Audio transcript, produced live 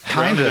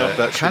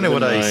kind of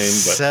what I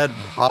said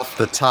off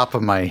the top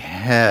of my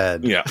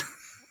head. Yeah.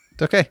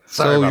 Okay.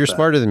 So you're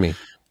smarter than me.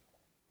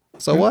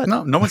 So what?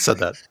 No one said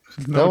that.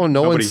 No one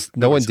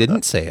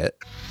didn't say it.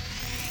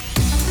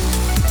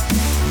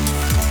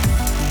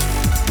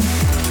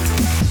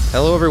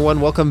 Hello, everyone.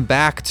 Welcome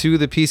back to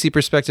the PC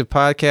Perspective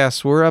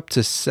Podcast. We're up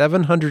to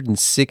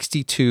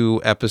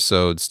 762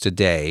 episodes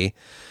today,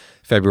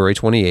 February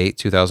 28,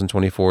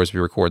 2024, as we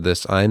record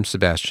this. I'm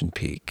Sebastian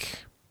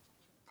Peak.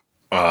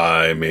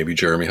 I may be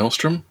Jeremy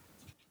Hellstrom.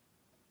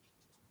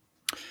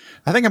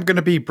 I think I'm going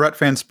to be Brett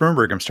Van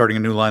Spoonberg. I'm starting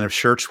a new line of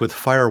shirts with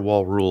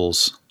firewall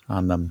rules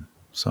on them.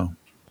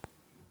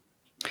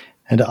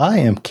 And I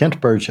am Kent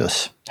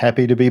Burgess.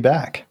 Happy to be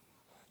back.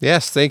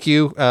 Yes, thank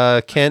you.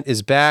 Kent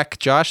is back.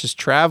 Josh is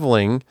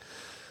traveling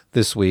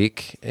this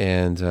week.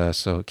 And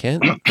so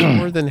Kent,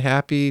 more than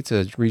happy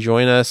to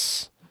rejoin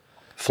us.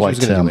 Flight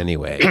going to do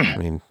anyway. I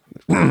mean,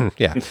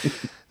 yeah.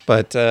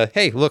 But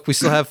hey, look, we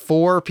still have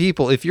 4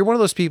 people. If you're one of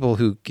those people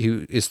who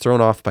is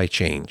thrown off by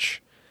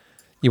change,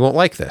 you won't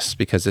like this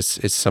because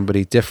it's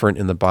somebody different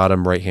in the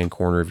bottom right-hand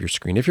corner of your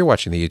screen if you're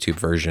watching the YouTube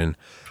version.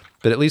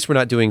 But at least we're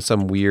not doing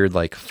some weird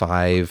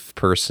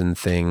 5-person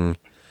thing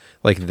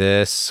like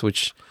this,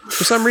 which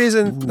for some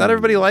reason, not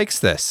everybody likes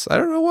this. I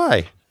don't know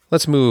why.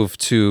 Let's move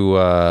to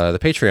the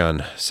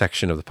Patreon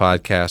section of the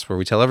podcast where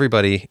we tell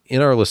everybody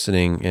in our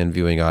listening and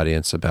viewing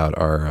audience about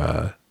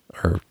our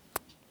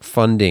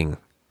funding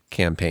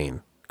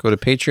campaign. Go to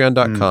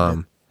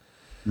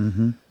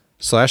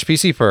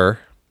patreon.com/PCPer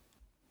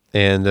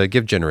and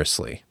give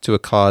generously to a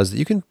cause that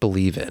you can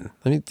believe in.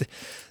 I mean,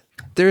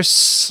 there's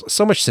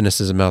so much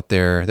cynicism out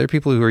there. There are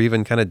people who are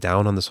even kind of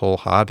down on this whole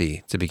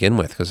hobby to begin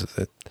with because of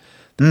the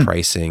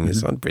pricing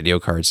is on video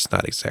cards. It's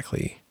not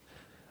exactly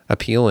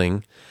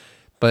appealing,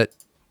 but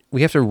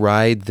we have to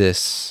ride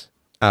this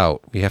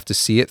out. We have to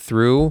see it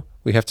through.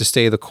 We have to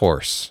stay the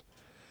course.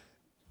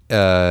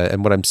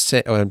 And what I'm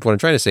trying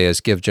to say is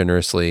give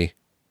generously,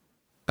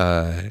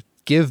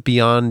 give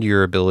beyond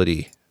your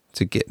ability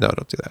to get. No,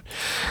 don't do that.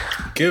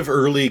 Give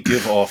early,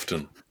 give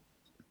often.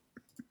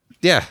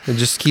 Yeah, and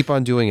just keep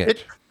on doing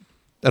it.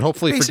 And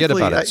hopefully forget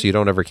about it so you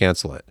don't ever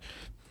cancel it.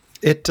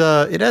 It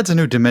adds a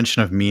new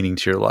dimension of meaning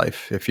to your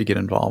life if you get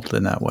involved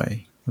in that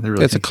way.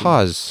 It's a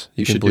cause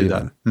you should believe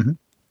in.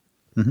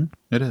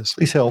 It is.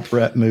 Please help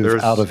Brett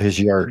move out of his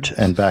yurt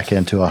and back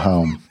into a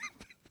home.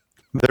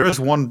 There is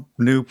one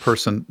new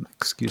person.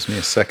 Excuse me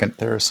a second.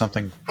 There is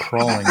something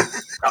crawling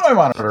on my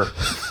monitor.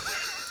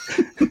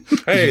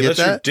 Hey, that's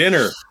your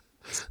dinner.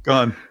 It's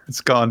gone.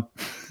 It's gone.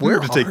 Where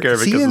to take care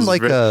of it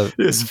because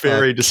it's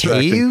very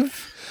distracting.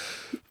 Cave?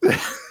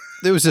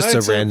 It was just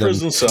a random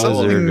lizard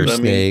or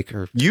snake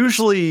or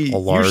usually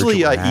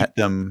rat. I eat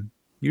them.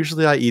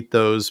 Usually I eat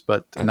those,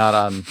 but not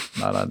on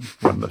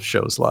one of the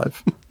shows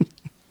live.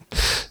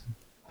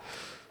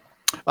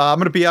 I'm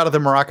going to be out of the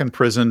Moroccan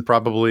prison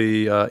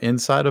probably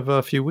inside of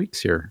a few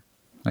weeks here,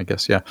 I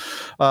guess. Yeah.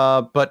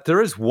 But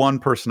there is one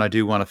person I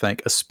do want to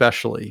thank,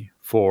 especially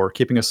for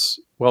keeping us,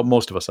 well,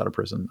 most of us out of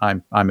prison.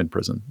 I'm in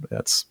prison.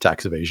 That's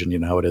tax evasion. You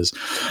know how it is.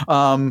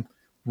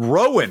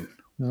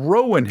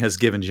 Rowan has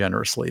given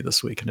generously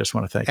this week, and I just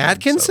want to thank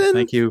Atkinson. So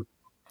thank you.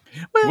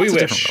 Well, we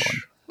wish,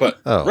 but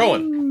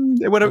Rowan.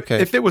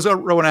 If it was a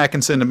Rowan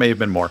Atkinson, it may have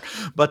been more.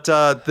 But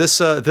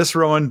this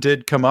Rowan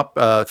did come up,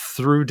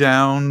 threw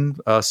down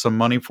some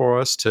money for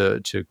us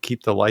to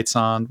keep the lights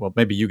on. Well,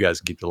 maybe you guys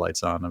can keep the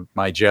lights on.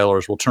 My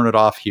jailers will turn it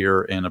off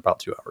here in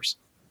about 2 hours.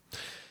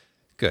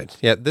 Good.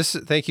 Yeah.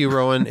 Thank you,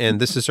 Rowan. And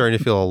this is starting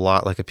to feel a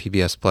lot like a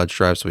PBS pledge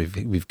drive, so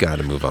we've got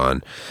to move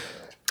on.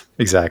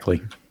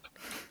 Exactly.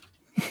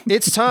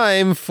 It's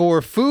time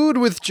for Food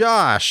with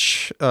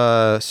Josh,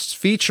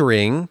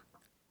 featuring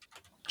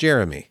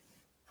Jeremy.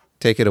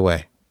 Take it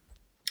away.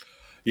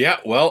 Yeah,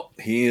 well,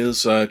 he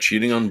is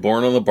cheating on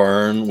Born on the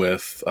Barn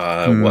with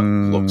what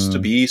looks to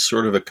be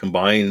sort of a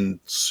combined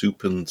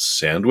soup and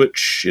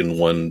sandwich in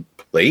one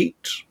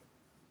plate.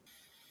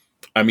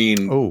 I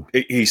mean,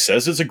 he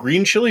says it's a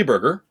green chili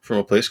burger from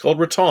a place called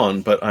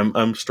Radeon, but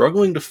I'm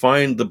struggling to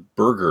find the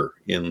burger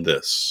in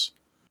this.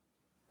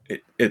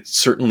 It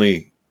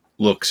certainly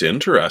looks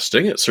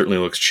interesting. It certainly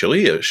looks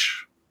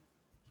chili-ish.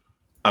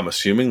 I'm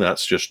assuming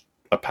that's just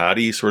a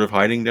patty sort of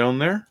hiding down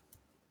there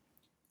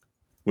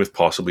with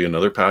possibly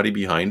another patty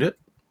behind it.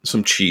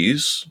 Some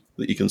cheese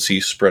that you can see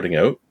spreading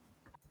out.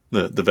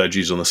 The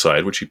veggies on the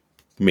side, which you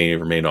may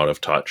or may not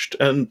have touched.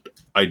 And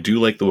I do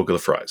like the look of the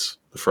fries.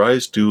 The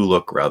fries do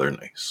look rather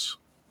nice.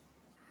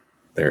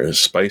 There is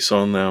spice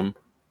on them.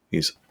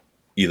 He's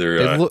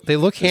either... They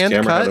look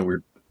hand-cut?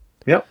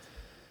 Yep.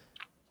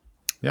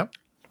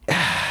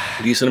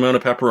 Decent amount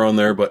of pepper on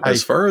there, but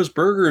as far as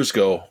burgers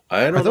go,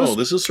 I don't know.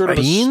 This is sort of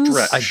beans? a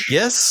stretch. I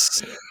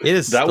guess it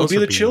is. That would be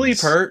the chili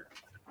part.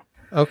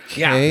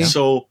 Okay. Yeah.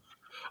 So,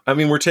 I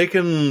mean, we're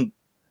taking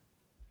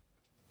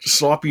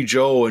Sloppy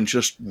Joe and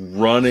just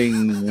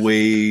running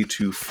way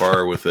too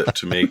far with it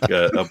to make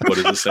what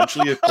is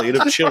essentially a plate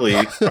of chili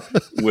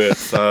with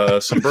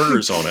some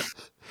burgers on it.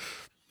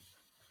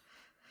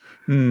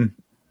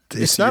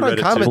 It's not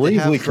uncommon to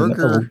have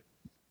burger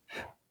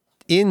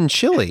in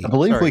Chile. I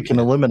believe we can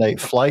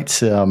eliminate Flight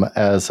Sim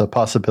as a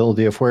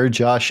possibility of where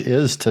Josh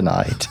is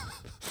tonight.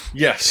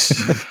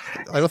 Yes.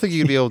 I don't think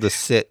you'd be able to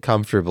sit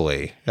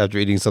comfortably after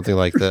eating something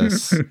like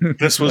this.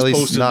 This was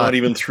posted not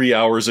even 3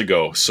 hours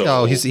ago. So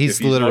oh,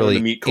 he's literally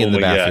in the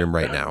bathroom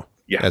right now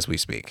as we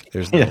speak.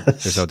 There's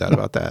no doubt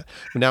about that.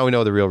 But now we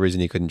know the real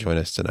reason he couldn't join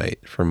us tonight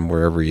from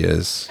wherever he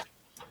is.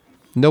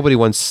 Nobody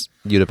wants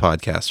you to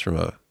podcast from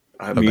a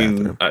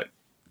bathroom.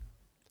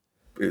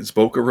 Is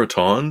Boca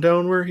Raton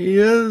down where he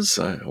is?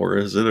 Or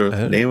is it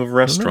a name of a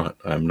restaurant?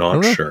 I'm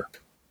not sure.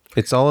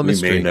 It's all a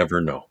mystery. We may never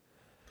know.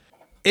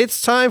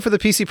 It's time for the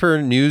PC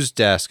Per News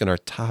Desk, and our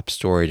top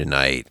story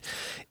tonight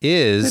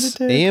is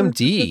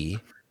AMD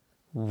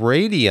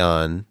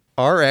Radeon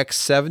RX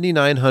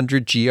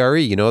 7900 GRE.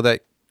 You know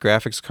that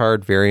graphics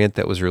card variant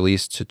that was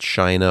released to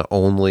China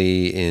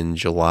only in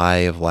July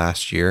of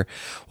last year?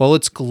 Well,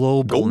 it's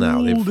global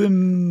now.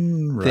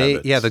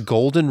 The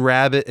Golden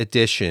Rabbit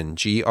Edition,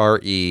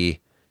 GRE,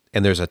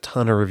 and there's a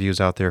ton of reviews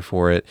out there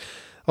for it.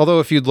 Although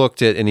if you'd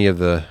looked at any of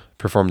the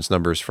performance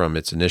numbers from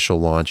its initial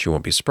launch, you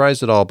won't be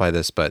surprised at all by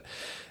this. But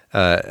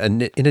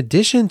in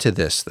addition to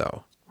this,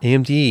 though,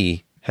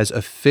 AMD has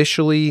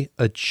officially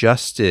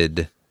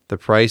adjusted the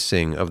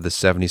pricing of the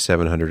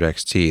 7700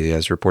 XT,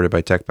 as reported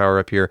by Tech Power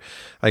up here.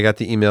 I got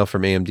the email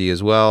from AMD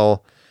as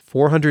well.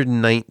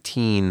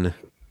 $419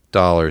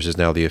 is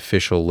now the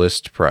official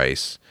list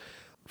price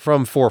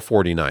from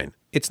 $449.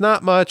 It's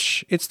not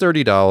much. It's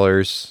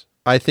 $30.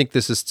 I think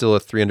this is still a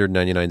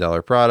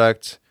 $399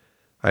 product.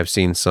 I've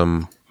seen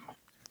some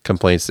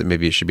complaints that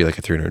maybe it should be like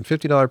a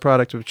 $350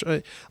 product, which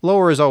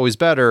lower is always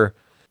better.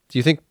 Do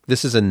you think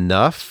this is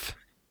enough,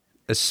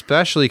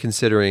 especially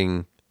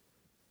considering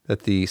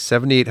that the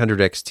 7800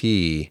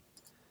 XT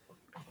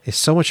is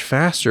so much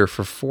faster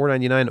for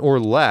 $499 or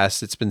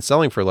less? It's been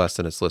selling for less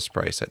than its list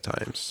price at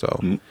times. So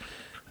I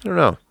don't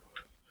know.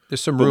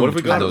 There's some room. What if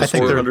we got a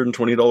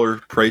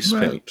 $420 price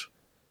point?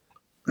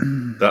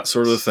 That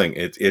sort of thing.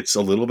 It's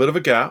a little bit of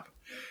a gap.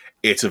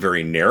 It's a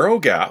very narrow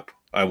gap.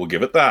 I will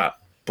give it that.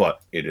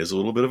 But it is a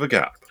little bit of a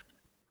gap.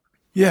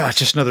 Yeah, it's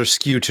just another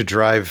SKU to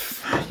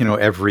drive,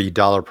 every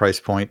dollar price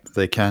point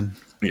they can.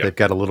 Yeah. They've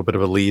got a little bit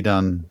of a lead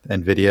on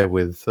NVIDIA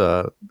with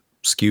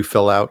SKU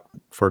fill out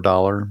for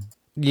 $1.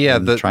 Yeah,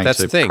 that's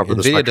the thing.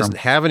 NVIDIA doesn't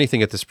have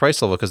anything at this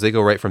price level because they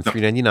go right from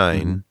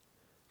 $399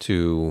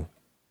 to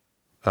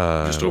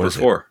just over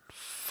 $4.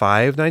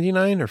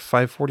 $599 or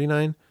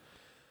 $549?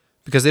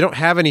 Because they don't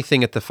have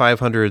anything at the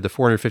 $500, the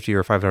 $450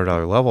 or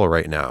 $500 level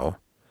right now.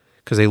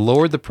 Because they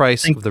lowered the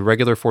price of the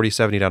regular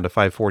 4070 down to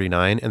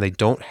 $549, and they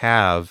don't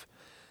have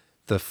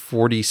the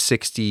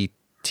 4060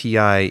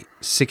 Ti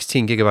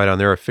 16 gigabyte on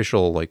their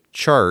official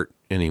chart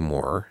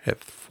anymore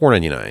at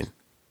 $499.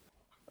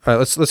 All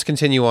right, let's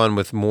continue on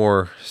with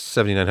more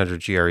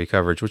 7900 GRE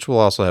coverage, which we'll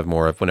also have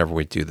more of whenever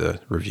we do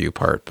the review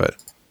part. But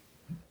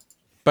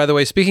by the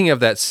way, speaking of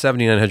that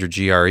 7900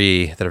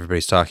 GRE that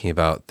everybody's talking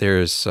about,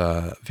 there's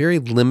very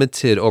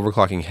limited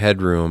overclocking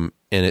headroom.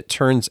 And it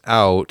turns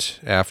out,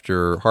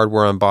 after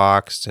Hardware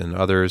Unboxed and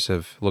others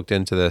have looked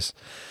into this,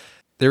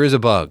 there is a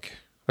bug,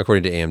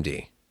 according to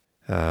AMD.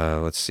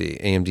 Let's see.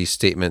 AMD's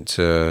statement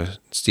to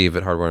Steve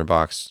at Hardware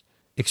Unboxed.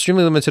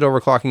 Extremely limited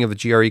overclocking of the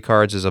GRE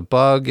cards is a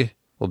bug.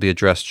 Will be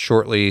addressed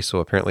shortly. So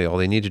apparently all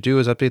they need to do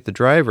is update the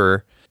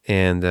driver,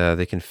 and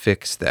they can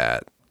fix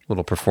that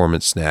little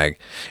performance snag.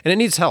 And it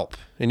needs help.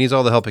 It needs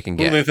all the help it can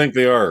get. Who do they think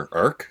they are?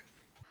 ARC?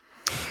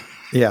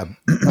 Yeah.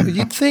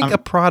 You'd think a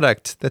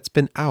product that's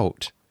been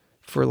out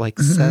for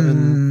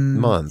 7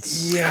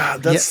 months. Yeah,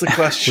 that's the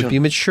question. Would be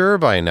mature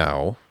by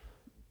now.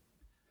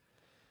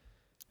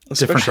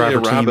 Especially a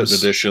Rabbit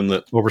edition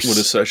that would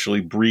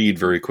essentially breed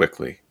very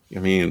quickly.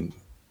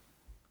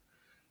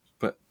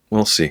 But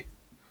we'll see.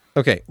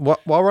 Okay, while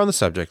we're on the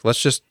subject,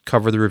 let's just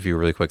cover the review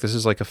really quick. This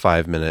is like a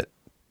 5-minute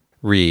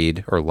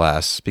read or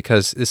less,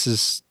 because this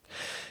is...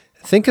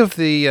 Think of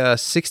the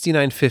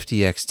 6950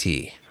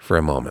 XT for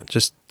a moment.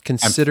 Just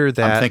consider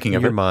that in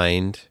your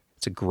mind.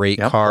 It's a great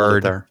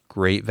card,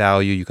 great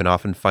value. You can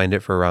often find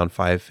it for around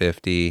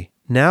 $550.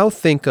 Now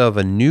think of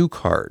a new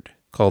card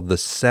called the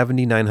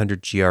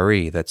 7900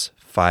 GRE that's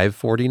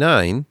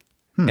 $549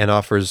 and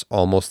offers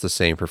almost the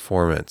same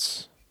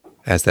performance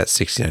as that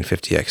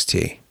 6950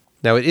 XT.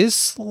 Now it is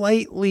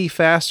slightly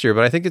faster,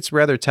 but I think it's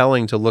rather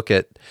telling to look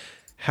at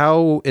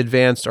how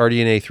advanced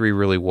RDNA 3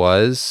 really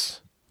was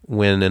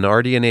when an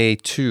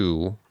RDNA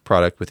 2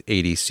 product with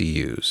 80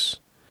 CUs.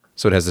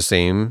 So it has the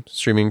same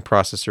streaming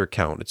processor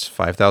count. It's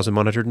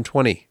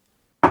 5,120.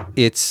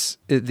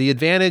 The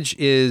advantage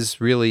is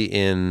really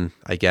in,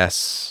 I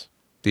guess,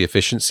 the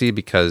efficiency,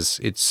 because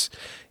it's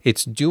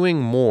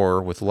doing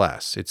more with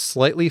less. It's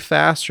slightly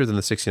faster than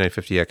the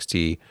 6950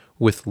 XT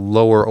with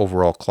lower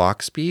overall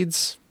clock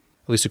speeds,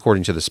 at least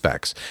according to the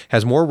specs.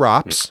 Has more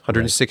ROPS,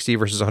 160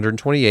 versus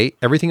 128.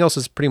 Everything else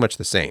is pretty much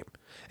the same,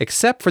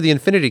 except for the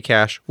Infinity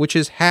Cache, which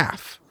is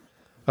half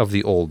of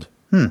the old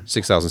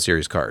 6000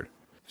 series card.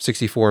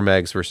 64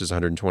 megs versus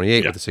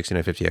 128 with the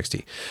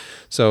 6950 XT.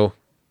 So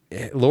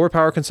lower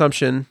power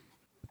consumption,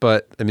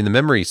 but the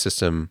memory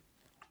system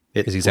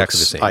is exactly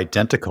the same.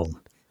 Identical.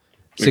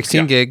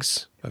 16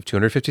 gigs of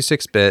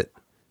 256-bit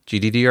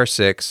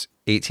GDDR6,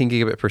 18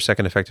 gigabit per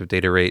second effective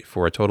data rate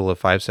for a total of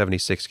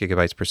 576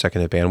 gigabytes per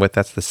second of bandwidth.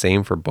 That's the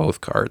same for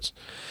both cards.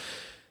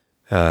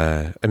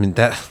 I mean,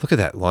 look at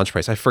that launch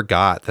price. I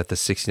forgot that the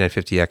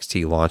 6950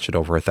 XT launched at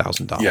over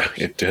 $1,000. Yeah,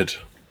 it did.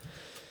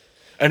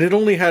 And it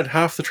only had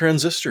half the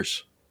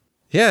transistors.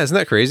 Yeah, isn't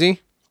that crazy?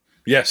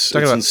 Yes,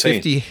 Talking it's about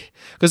insane. 50,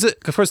 because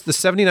of course the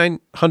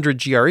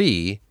 7900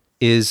 GRE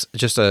is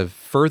just a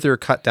further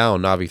cut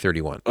down Navi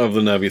 31 of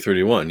the Navi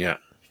 31. Yeah,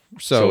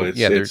 so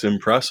it's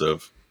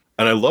impressive,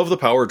 and I love the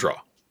power draw.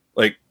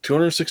 Like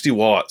 260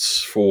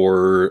 watts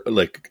for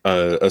like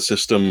a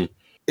system.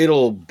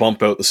 It'll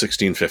bump out the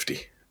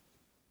 1650.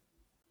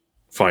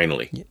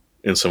 Finally,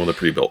 in some of the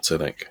pre-builts, I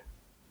think.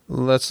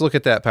 Let's look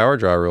at that power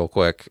draw real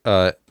quick.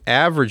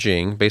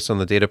 Averaging, based on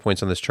the data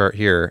points on this chart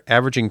here,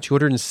 averaging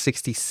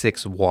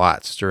 266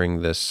 watts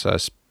during this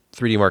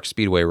 3D Mark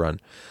Speedway run.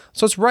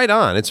 So it's right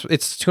on.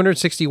 It's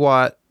 260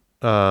 watt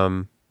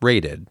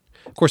rated.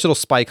 Of course, it'll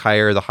spike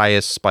higher. The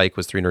highest spike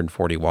was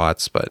 340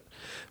 watts, but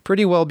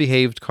pretty well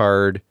behaved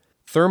card.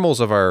 Thermals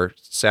of our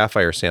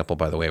Sapphire sample,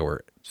 by the way,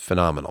 were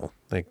phenomenal.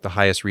 Like the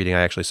highest reading I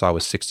actually saw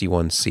was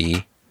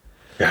 61C.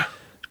 Yeah.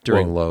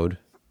 During load.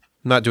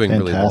 Not doing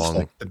Fantastic. really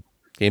long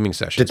gaming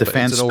sessions. Did the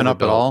fan spin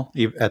up at all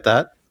at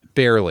that?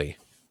 Barely.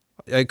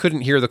 I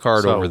couldn't hear the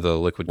card over the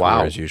liquid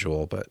cooler as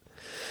usual, but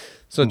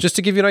so just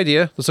to give you an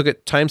idea, let's look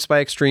at Time Spy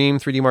Extreme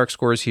 3D Mark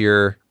scores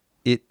here.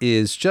 It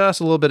is just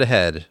a little bit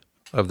ahead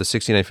of the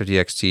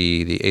 6950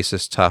 XT, the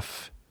Asus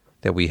TUF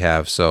that we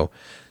have. So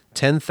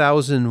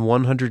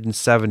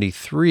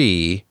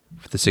 10,173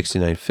 for the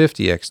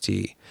 6950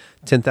 XT,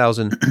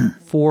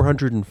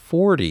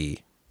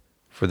 10,440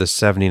 for the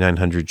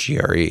 7900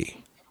 GRE.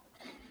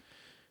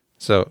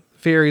 So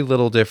very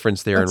little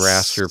difference there in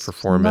raster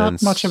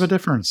performance. Not much of a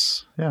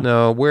difference. Yeah.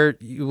 No, where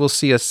you will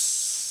see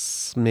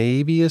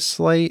maybe a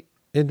slight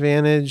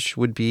advantage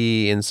would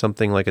be in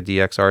something like a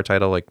DXR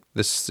title. Like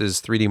this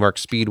is 3D Mark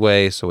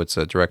Speedway, so it's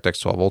a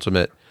DirectX 12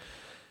 Ultimate.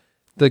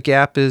 The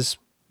gap is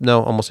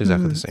almost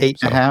exactly the same.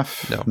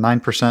 8.5%,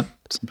 9%,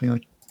 something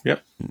like.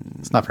 Yep.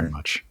 It's not very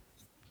much.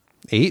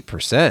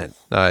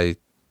 8%.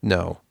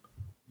 No.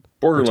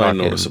 Borderline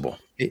noticeable.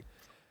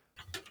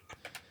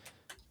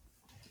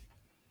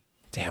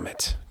 Damn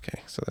it. Okay,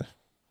 so the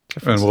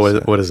And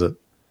what is it?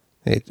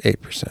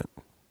 8%.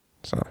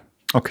 So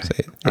okay,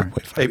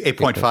 8.5.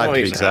 8.5 to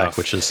be exact,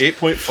 which is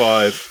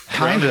 8.5.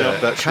 Kind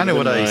of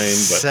what I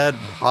said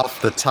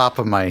off the top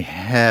of my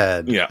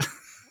head. Yeah.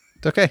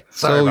 Okay,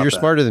 Sorry so about you're that.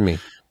 smarter than me.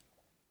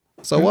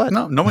 So what?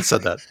 No one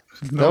said that.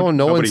 No one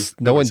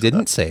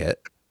didn't say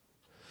it.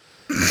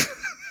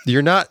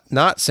 You're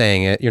not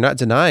saying it. You're not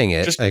denying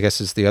it. I guess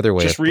is the other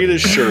way. Just read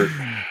his shirt.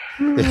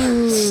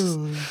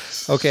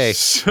 Okay.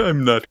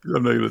 I'm not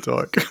going to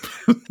talk.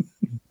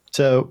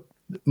 So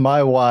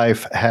my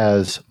wife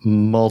has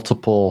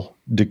multiple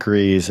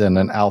degrees and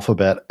an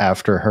alphabet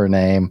after her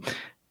name.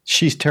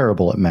 She's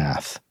terrible at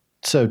math,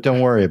 so don't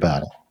worry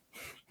about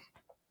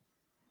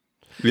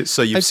it.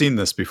 So you've seen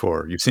this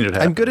before. You've seen it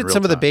happen. I'm good in at real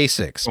some of the time.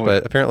 basics,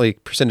 but apparently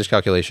percentage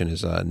calculation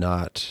is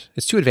not.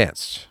 It's too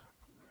advanced.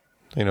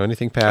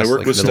 Anything past. I work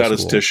like with middle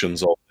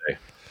statisticians all day.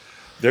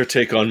 Their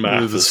take on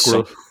math is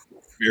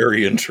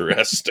very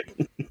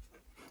interesting.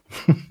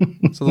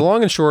 So the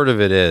long and short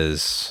of it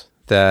is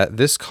that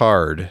this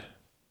card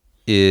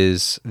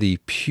is the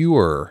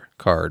pure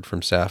card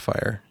from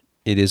Sapphire.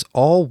 It is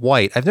all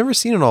white. I've never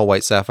seen an all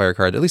white Sapphire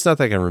card, at least not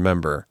that I can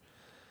remember.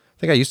 I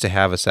think I used to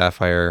have a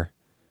Sapphire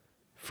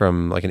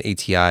from like an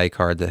ATI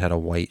card that had a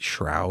white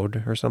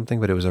shroud or something,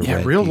 but it was a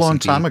red real long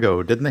PCB. time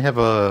ago. Didn't they have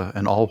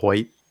an all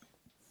white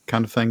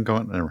kind of thing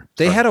going? Anyway,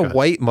 They sorry, had a go ahead.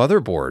 white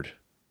motherboard.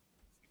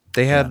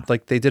 They had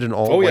they did an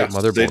all white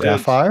motherboard. they did.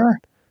 Sapphire?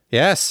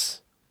 Yes.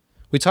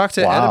 We talked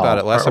to Ed about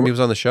it last time he was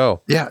on the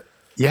show. Yeah,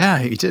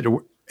 he did.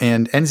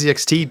 And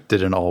NZXT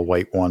did an all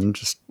white one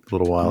just a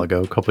little while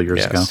ago, a couple of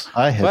years ago.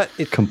 I had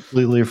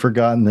completely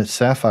forgotten that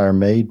Sapphire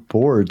made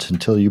boards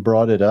until you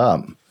brought it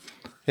up.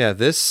 Yeah,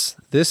 this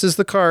is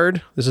the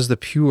card. This is the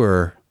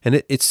pure,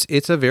 and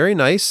it's a very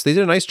nice. They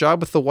did a nice job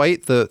with the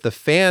white. The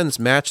fans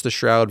match the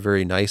shroud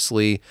very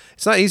nicely.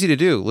 It's not easy to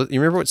do. You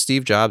remember what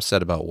Steve Jobs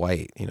said about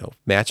white?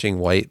 Matching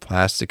white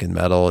plastic and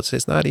metal.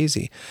 It's not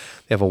easy.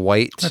 They have a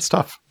white. That's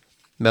tough.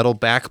 Metal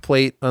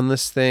backplate on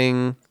this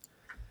thing.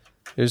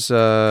 There's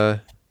the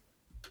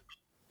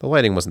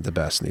lighting wasn't the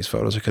best in these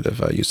photos. I could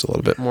have used a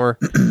little bit more,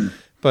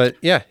 but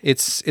yeah,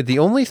 it's the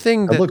only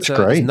thing that looks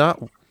great. is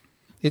not.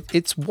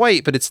 It's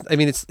white, but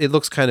it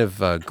looks kind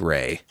of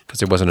gray because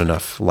there wasn't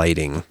enough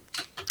lighting.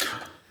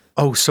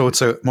 Oh, so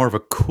it's more of a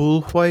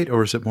cool white,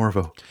 or is it more of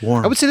a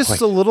warm? I would say this is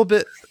a little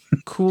bit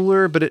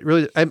cooler, but it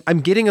really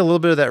I'm getting a little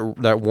bit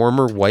of that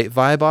warmer white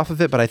vibe off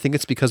of it, but I think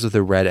it's because of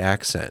the red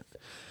accent.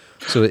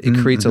 So it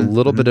creates a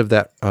little bit of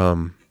that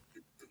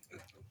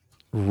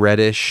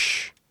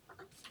reddish.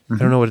 I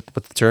don't know what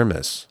the term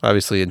is.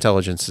 Obviously,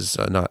 intelligence is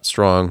not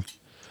strong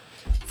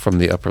from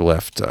the upper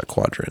left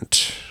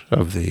quadrant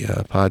of the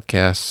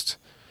podcast.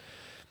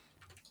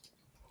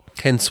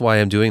 Hence why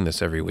I'm doing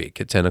this every week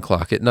at 10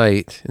 o'clock at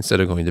night instead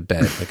of going to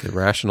bed like a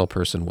rational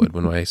person would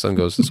when my son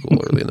goes to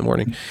school early in the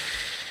morning.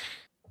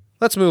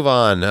 Let's move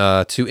on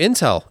to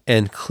Intel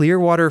and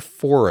Clearwater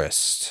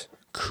Forest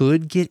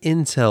could get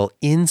Intel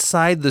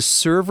inside the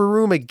server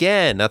room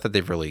again. Not that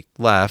they've really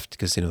left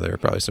because, there are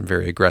probably some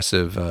very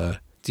aggressive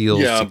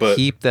deals to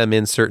keep them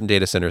in certain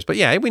data centers. But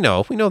yeah, we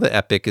know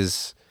that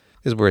EPYC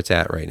is where it's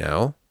at right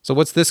now. So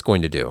what's this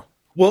going to do?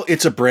 Well,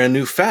 it's a brand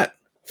new FET.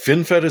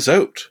 FinFET is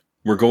out.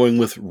 We're going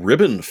with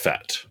ribbon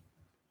FET.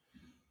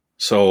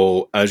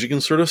 So as you can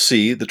sort of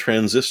see, the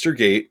transistor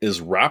gate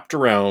is wrapped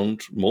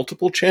around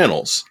multiple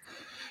channels.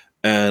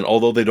 And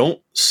although they don't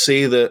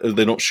say that,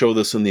 they don't show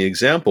this in the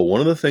example,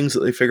 one of the things that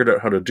they figured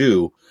out how to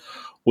do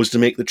was to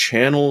make the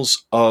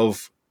channels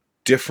of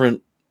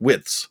different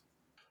widths.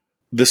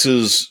 This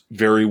is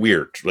very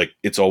weird. Like,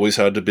 it's always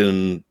had to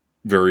been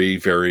very,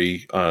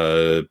 very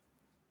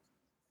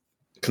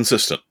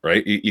consistent,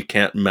 right? You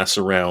can't mess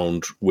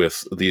around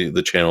with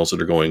the channels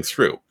that are going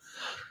through.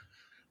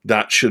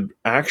 That should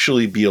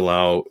actually be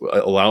allow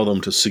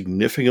them to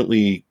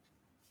significantly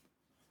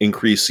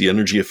increase the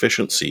energy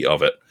efficiency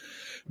of it,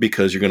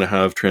 because you're going to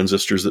have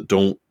transistors that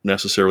don't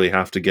necessarily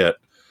have to get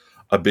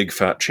a big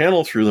fat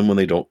channel through them when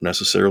they don't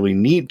necessarily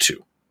need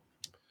to.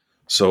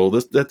 So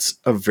that's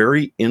a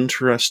very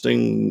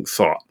interesting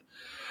thought.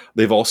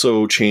 They've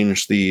also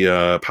changed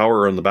the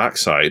power on the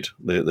backside.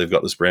 They've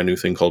got this brand new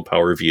thing called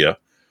Power Via.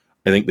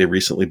 I think they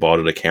recently bought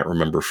it. I can't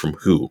remember from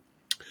who.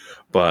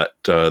 But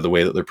the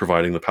way that they're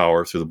providing the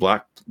power through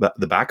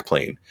the back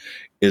plane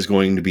is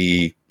going to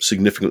be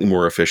significantly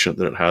more efficient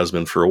than it has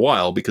been for a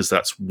while, because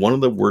that's one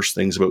of the worst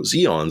things about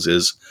Xeons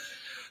is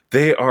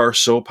they are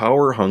so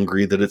power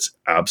hungry that it's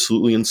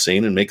absolutely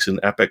insane and makes an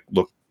EPYC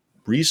look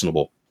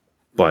reasonable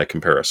by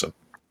comparison.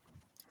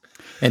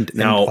 And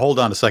now, hold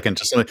on a second.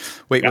 Just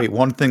wait.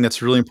 One thing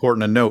that's really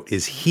important to note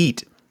is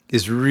heat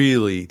is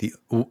really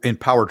in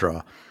power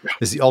draw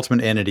is the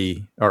ultimate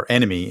enemy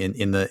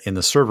in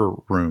the server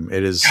room.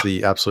 It is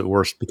the absolute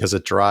worst because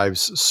it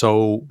drives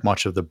so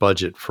much of the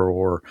budget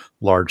for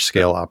large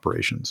scale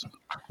operations,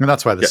 and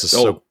that's why this is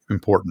so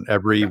important.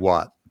 Every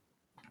watt.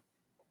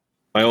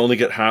 I only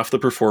get half the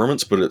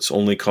performance, but it's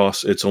only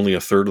a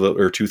third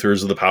or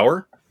 2/3 of the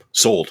power.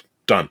 Sold.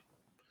 Done.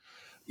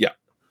 Yeah.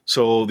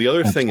 So the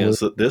other thing is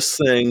that this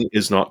thing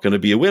is not going to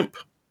be a WIMP.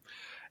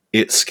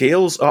 It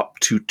scales up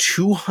to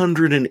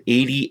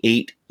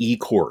 288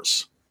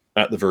 E-cores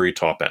at the very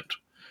top end.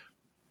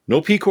 No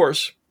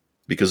P-cores,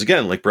 because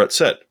again, like Brett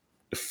said,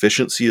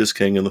 efficiency is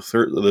king in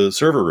the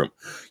server room.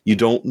 You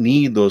don't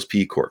need those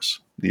P-cores.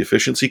 The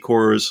efficiency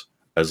cores,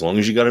 as long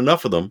as you got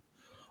enough of them,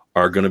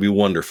 are going to be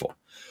wonderful.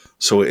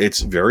 So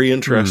it's very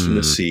interesting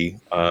to see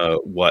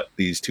what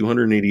these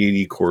 288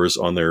 E-cores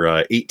on their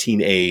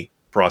 18A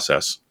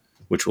process,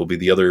 which will be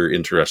the other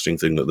interesting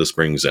thing that this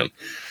brings in.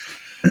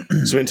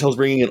 So Intel's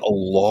bringing in a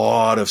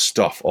lot of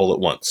stuff all at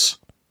once.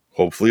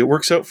 Hopefully it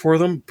works out for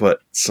them, but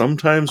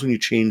sometimes when you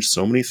change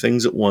so many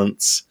things at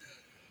once,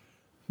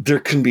 there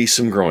can be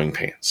some growing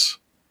pains.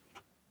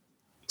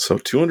 So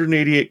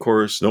 288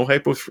 cores, no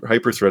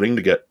hyper-threading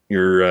to get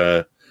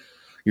your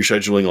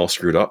scheduling all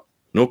screwed up.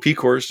 No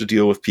P-cores to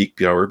deal with peak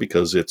power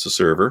because it's a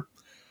server.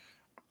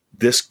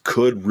 This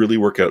could really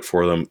work out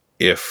for them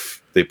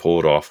if they pull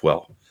it off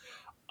well.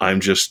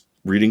 I'm just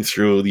reading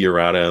through the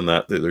errata and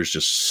that there's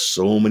just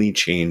so many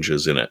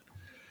changes in it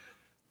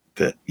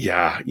that,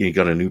 you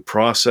got a new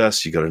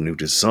process, you got a new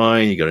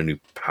design, you got a new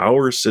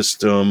power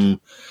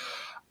system.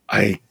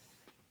 We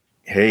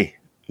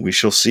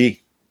shall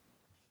see.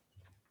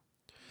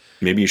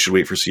 Maybe you should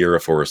wait for Sierra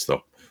Forest,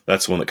 though.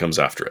 That's the one that comes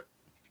after it.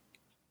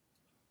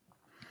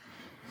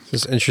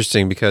 This is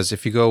interesting because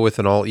if you go with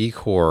an all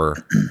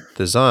E-core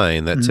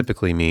design, that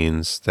typically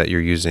means that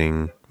you're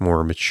using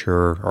more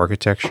mature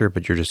architecture,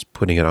 but you're just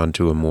putting it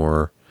onto a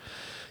more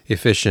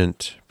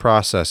efficient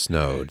process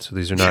node. So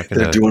these are not going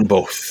to... They're doing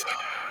both.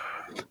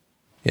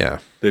 Yeah.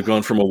 They've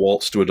gone from a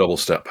waltz to a double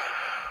step.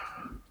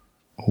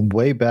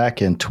 Way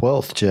back in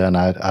 12th gen,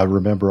 I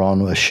remember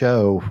on a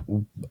show,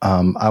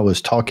 I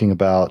was talking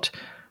about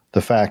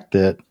the fact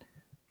that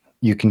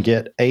you can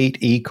get 8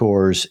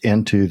 E-cores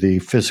into the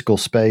physical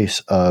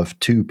space of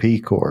 2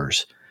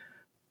 P-cores.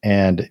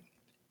 And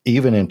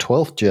even in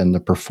 12th gen, the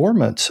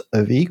performance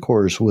of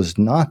E-cores was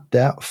not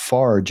that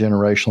far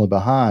generationally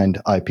behind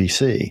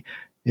IPC.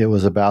 It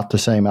was about the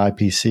same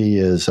IPC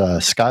as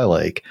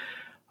Skylake,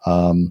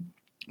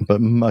 but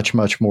much,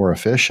 much more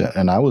efficient.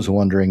 And I was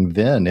wondering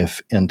then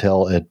if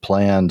Intel had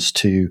plans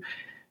to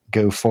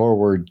go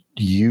forward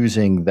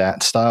using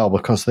that style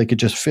because they could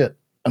just fit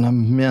an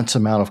immense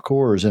amount of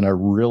cores in a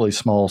really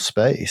small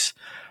space.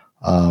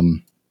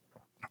 And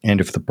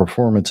if the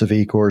performance of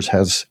E-cores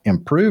has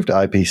improved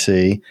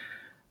IPC,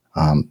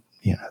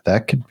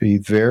 that could be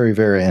very,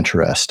 very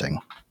interesting.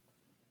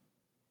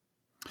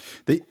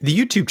 The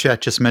YouTube chat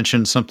just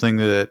mentioned something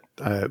that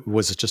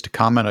was just a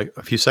comment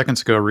a few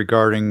seconds ago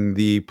regarding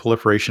the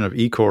proliferation of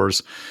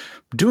E-cores,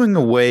 doing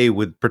away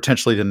with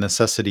potentially the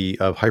necessity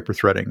of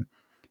hyperthreading.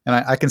 And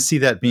I can see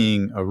that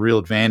being a real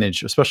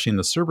advantage, especially in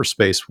the server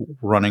space,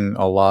 running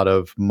a lot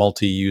of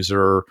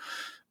multi-user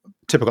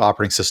typical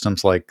operating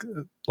systems like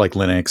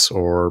Linux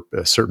or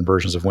certain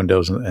versions of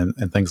Windows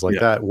and things like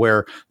that,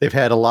 where they've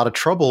had a lot of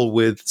trouble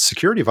with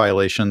security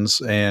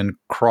violations and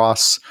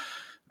cross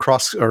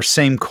or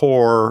same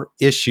core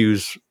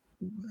issues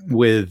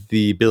with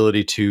the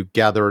ability to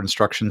gather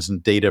instructions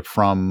and data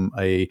from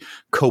a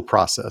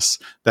co-process.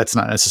 That's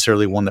not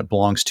necessarily one that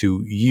belongs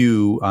to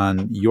you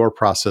on your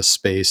process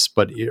space,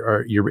 but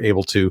you're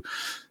able to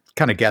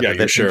kind of gather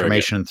that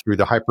information through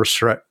the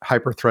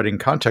hyper-threading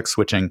context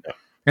switching. Yeah.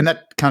 And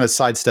that kind of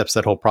sidesteps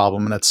that whole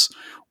problem. And that's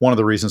one of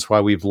the reasons why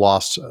we've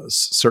lost a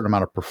certain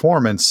amount of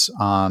performance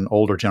on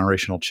older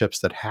generational chips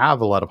that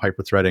have a lot of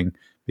hyper-threading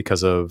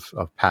because of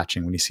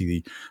patching. When you see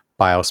the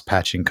BIOS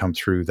patching come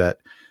through, that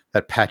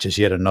patches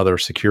yet another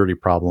security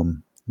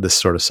problem. This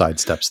sort of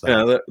sidesteps that.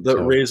 Yeah, that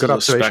raises the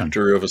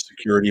specter of a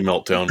security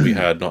meltdown we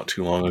had not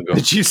too long ago.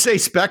 Did you say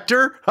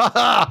specter?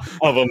 Of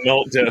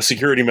a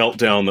security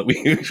meltdown that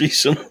we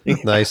recently.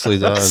 Nicely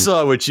done. I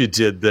saw what you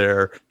did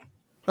there.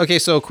 Okay,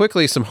 so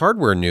quickly, some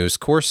hardware news.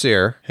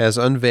 Corsair has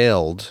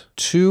unveiled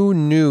 2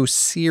 new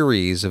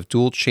series of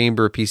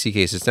dual-chamber PC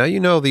cases. Now, you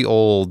know the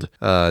old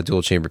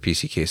dual-chamber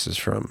PC cases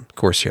from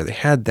Corsair. They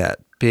had that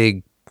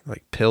big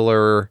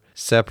pillar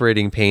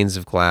separating panes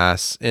of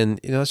glass, and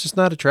it's just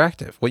not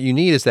attractive. What you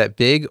need is that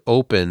big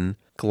open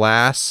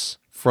glass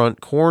front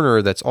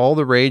corner. That's all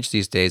the rage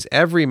these days.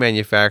 Every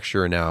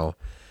manufacturer now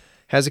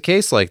has a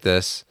case like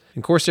this,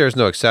 and Corsair is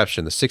no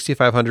exception. The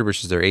 6500,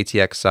 which is their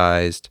ATX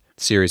sized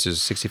series, is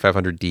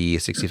 6500D,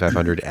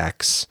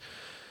 6500X.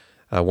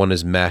 One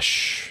is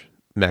mesh,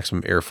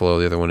 maximum airflow.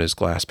 The other one is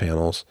glass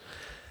panels.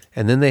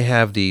 And then they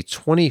have the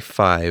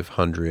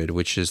 2500,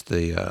 which is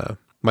the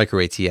micro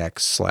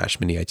ATX /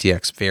 mini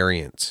ATX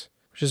variant,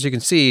 which, as you can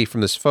see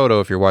from this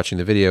photo, if you're watching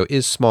the video,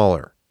 is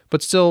smaller,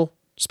 but still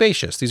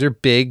spacious. These are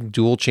big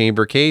dual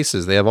chamber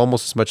cases. They have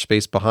almost as much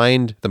space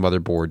behind the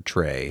motherboard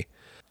tray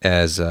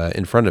as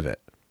in front of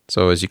it.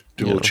 So as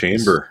dual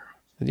chamber.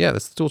 Yeah,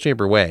 that's the dual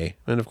chamber way.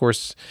 And of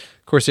course,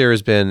 Corsair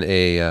has been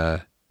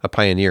a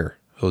pioneer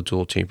of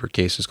dual chamber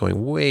cases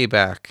going way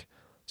back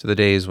to the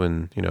days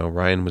when,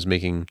 Ryan was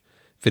making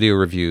video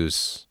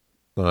reviews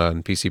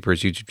on PC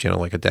Per's YouTube channel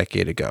like a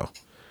decade ago.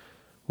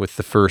 With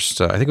the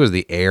first, I think it was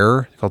the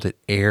Air. They called it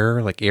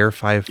Air, like Air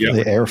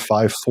 540. The Air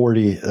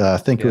 540. I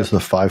think it was the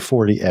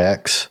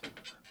 540X.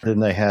 Then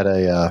they had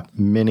a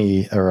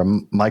mini or a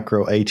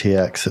micro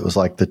ATX. It was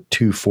like the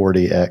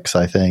 240X,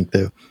 I think.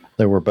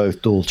 They were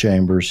both dual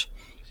chambers.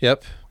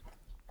 Yep.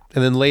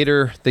 And then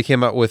later they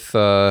came out with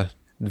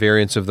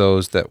variants of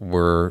those that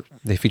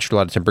they featured a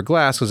lot of tempered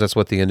glass because that's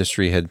what the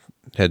industry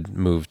had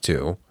moved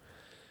to.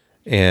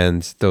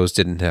 And those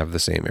didn't have the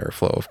same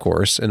airflow, of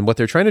course. And what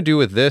they're trying to do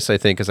with this, I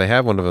think, is I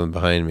have one of them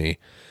behind me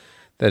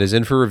that is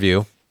in for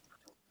review.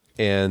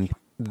 And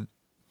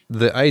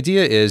the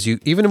idea is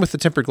even with the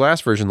tempered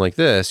glass version like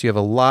this, you have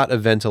a lot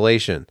of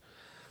ventilation.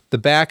 The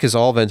back is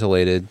all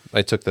ventilated.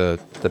 I took the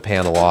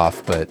panel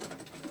off, but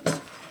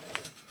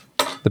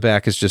the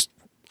back is just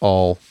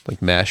all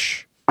like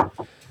mesh.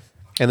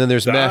 And then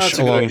there's mesh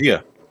along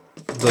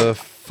the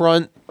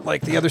front,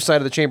 like the other side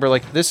of the chamber.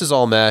 Like this is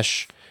all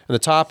mesh. And the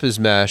top is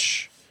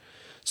mesh.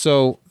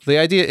 So the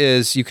idea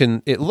is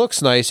it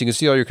looks nice. You can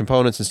see all your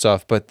components and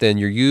stuff, but then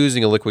you're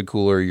using a liquid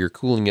cooler. You're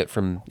cooling it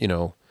from,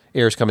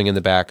 air's coming in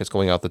the back. It's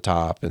going out the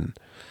top. And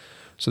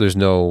so there's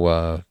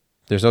no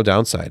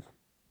downside.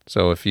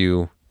 So if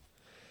you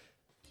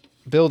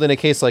build in a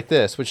case like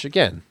this, which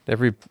again,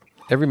 every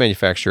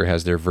manufacturer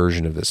has their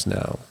version of this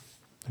now.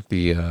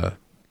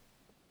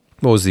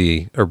 What was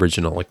the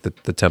original, like the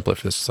template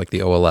for this? It's like the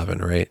 011,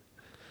 right?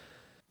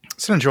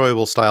 It's an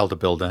enjoyable style to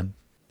build in.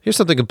 Here's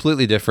something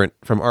completely different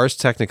from Ars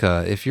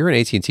Technica. If you're an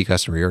AT&T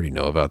customer, you already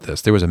know about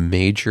this. There was a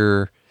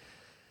major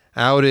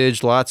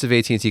outage. Lots of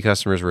AT&T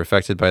customers were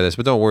affected by this,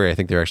 but don't worry. I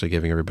think they're actually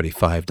giving everybody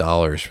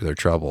 $5 for their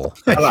trouble.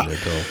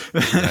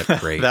 That's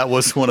great. That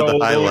was one of the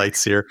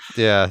highlights here.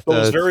 Yeah.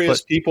 Those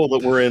various people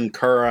that were in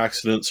car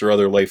accidents or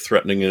other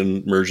life-threatening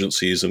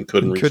emergencies and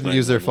couldn't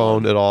use their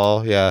phone at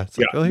all. Yeah. It's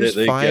like, here's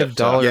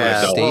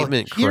 $5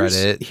 statement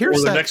credit. Or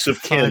the next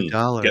of kin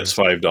gets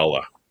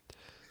 $5.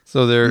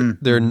 So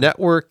their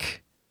network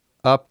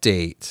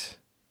update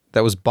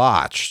that was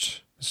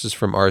botched. This is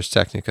from Ars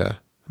Technica.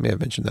 I may have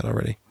mentioned that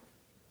already.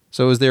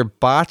 So it was their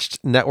botched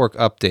network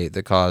update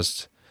that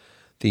caused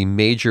the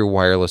major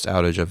wireless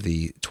outage of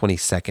the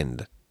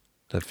 22nd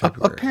of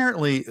February.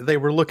 Apparently, they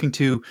were looking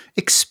to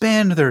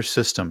expand their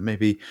system,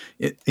 maybe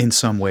in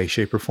some way,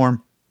 shape, or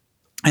form.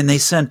 And they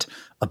sent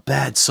a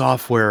bad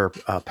software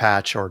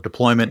patch or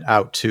deployment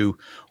out to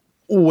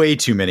way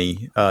too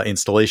many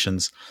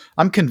installations.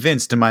 I'm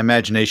convinced in my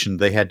imagination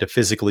they had to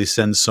physically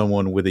send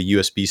someone with a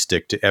USB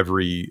stick to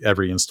every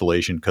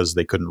installation because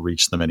they couldn't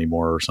reach them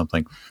anymore or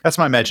something. That's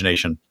my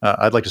imagination.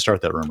 I'd like to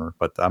start that rumor,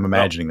 but I'm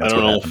imagining that's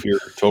what happened. I don't know if you're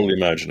totally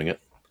imagining it.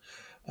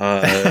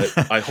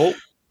 I hope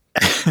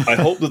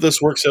that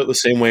this works out the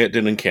same way it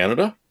did in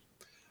Canada,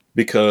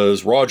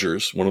 because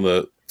Rogers, one of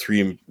the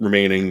 3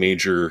 remaining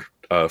major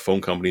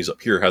phone companies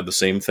up here had the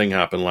same thing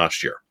happen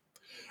last year.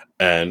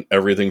 And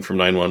everything from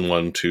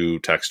 911 to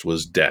text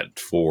was dead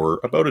for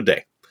about a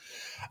day.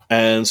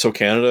 And so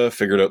Canada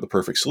figured out the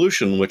perfect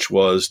solution, which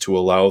was to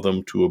allow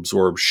them to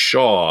absorb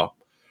Shaw,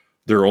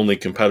 their only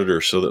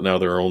competitor, so that now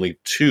there are only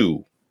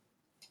 2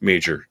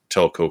 major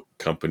telco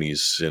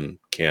companies in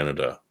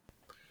Canada,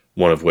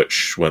 one of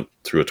which went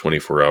through a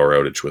 24-hour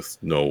outage with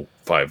no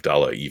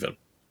 $5 even.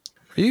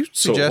 Are you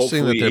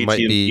suggesting that there might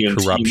be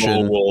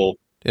corruption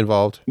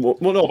involved? Well,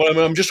 no, but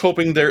I'm just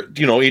hoping there,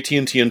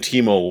 AT&T and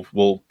T-Mo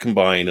will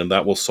combine, and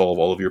that will solve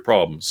all of your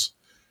problems.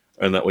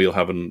 And that way you'll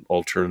have an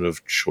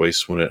alternative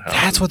choice when it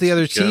happens. That's what the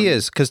other T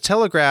is, because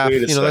Telegraph,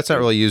 that's not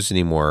really used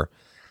anymore.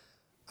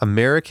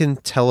 American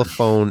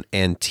Telephone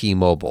and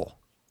T-Mobile.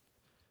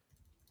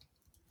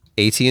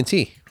 AT&T.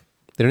 They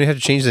don't even have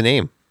to change the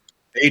name.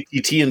 AT&T.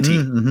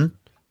 Mm-hmm.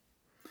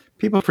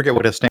 People forget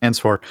what it stands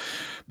for.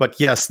 But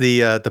yes,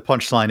 the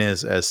punchline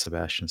is, as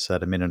Sebastian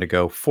said a minute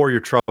ago, for your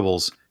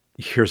troubles,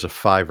 here's a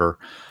 $5.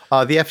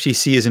 The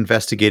FTC is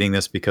investigating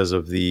this because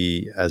of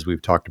as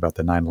we've talked about,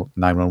 the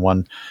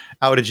 911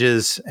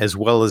 outages, as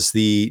well as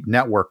the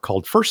network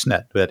called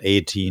FirstNet that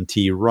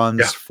AT&T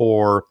runs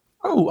for,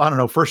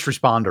 first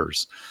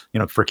responders,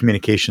 for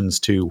communications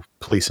to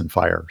police and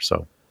fire.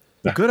 So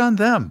good on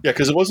them. Yeah,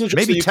 because it wasn't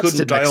just that you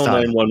couldn't dial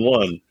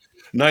 911.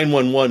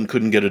 911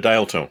 couldn't get a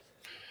dial tone.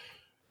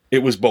 It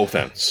was both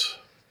ends.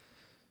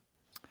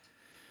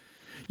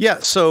 Yeah,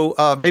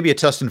 so maybe a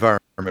test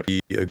environment would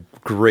be a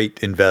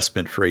great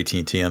investment for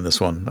AT&T on this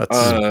one.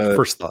 That's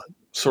first thought.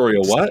 Sorry,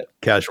 a what?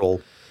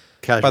 Casual.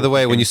 By the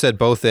way, when you said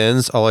both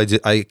ends,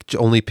 I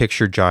only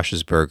pictured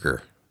Josh's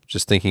burger.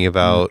 Just thinking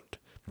about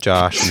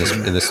Josh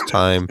in this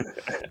time,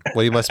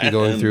 what he must be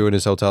going through in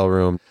his hotel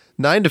room.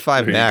 9 to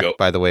 5 Mac,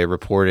 by the way,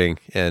 reporting,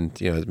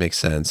 and it makes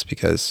sense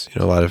because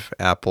a lot of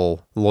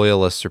Apple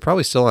loyalists are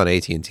probably still on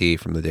AT&T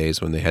from the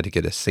days when they had to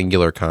get a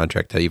singular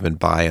contract to even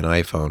buy an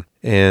iPhone.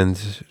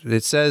 And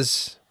it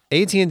says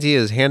AT&T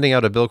is handing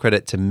out a bill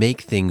credit to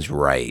make things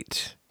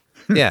right.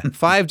 Yeah,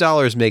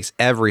 $5 makes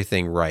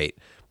everything right.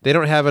 They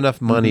don't have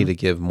enough money to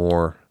give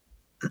more.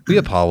 We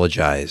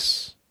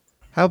apologize.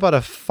 How about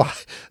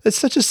That's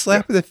such a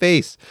slap in the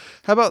face.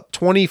 How about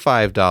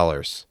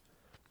 $25?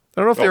 I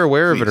don't know if they're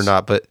aware of it or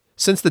not, but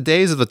since the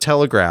days of the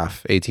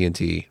telegraph,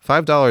 AT&T,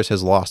 $5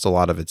 has lost a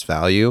lot of its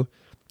value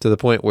to the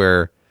point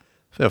where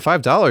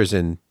 $5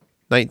 in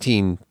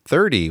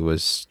 1930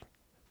 was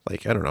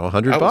like, I don't know,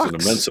 $100 That was an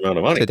immense amount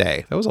of money.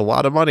 Today. That was a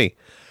lot of money.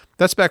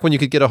 That's back when you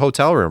could get a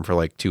hotel room for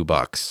like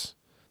 $2.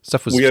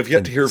 Stuff was. We have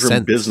yet to hear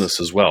from business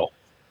as well,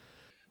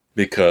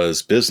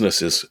 because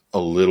business is a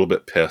little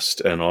bit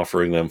pissed, and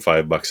offering them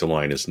 $5 a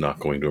line is not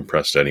going to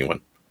impress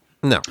anyone.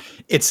 No,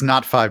 it's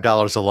not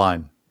 $5 a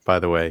line. By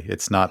the way,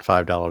 it's not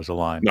 $5 a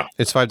line. No,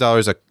 it's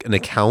 $5 an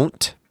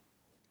account.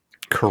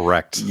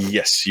 Correct.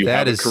 Yes, you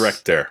have it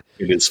correct there.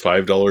 It is $5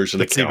 an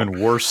account. It's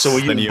even worse. So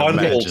when you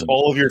bundle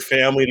all of your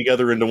family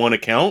together into one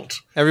account,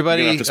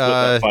 everybody,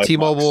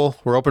 T-Mobile,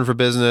 we're open for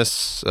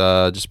business.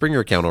 Just bring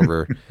your account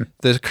over.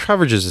 The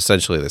coverage is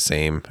essentially the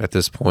same at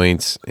this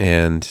point,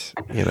 and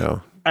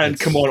And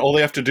come on, all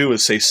they have to do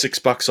is say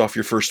 $6 off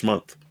your first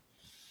month.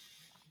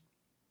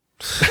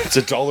 It's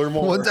 $1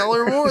 more.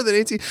 $1 more than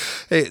AT.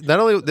 Hey, not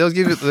only they'll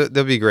give you,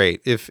 they'll be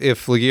great.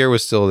 If Laguerre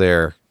was still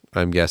there,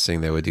 I'm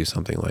guessing they would do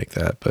something like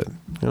that. But I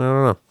don't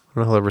know. I don't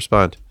know how they'll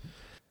respond.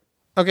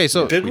 Okay,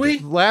 so did we?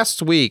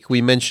 Last week we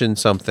mentioned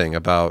something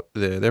about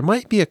there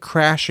might be a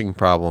crashing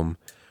problem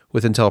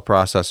with Intel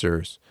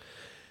processors,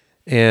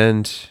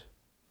 and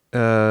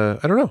I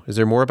don't know. Is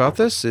there more about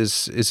this?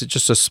 Is it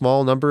just a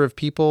small number of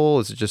people?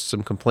 Is it just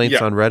some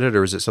complaints on Reddit,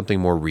 or is it something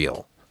more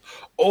real?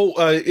 Oh,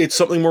 it's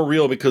something more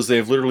real because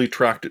they've literally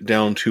tracked it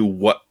down to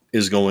what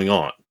is going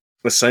on.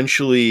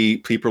 Essentially,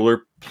 people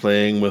are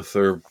playing with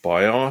their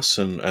BIOS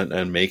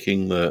and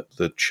making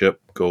the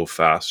chip go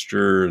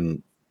faster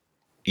and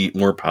eat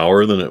more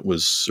power than it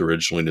was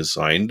originally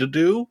designed to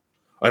do.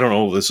 I don't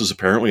know. This is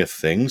apparently a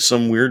thing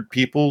some weird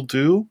people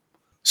do.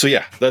 So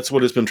yeah, that's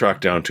what it's been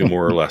tracked down to,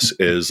 more or less,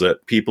 is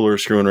that people are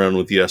screwing around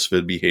with the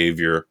SVID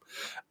behavior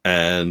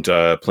and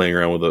playing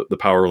around with the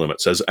power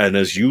limits.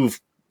 As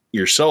you've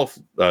yourself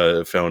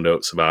found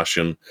out,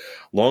 Sebastian,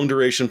 long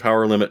duration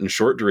power limit and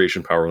short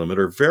duration power limit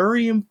are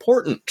very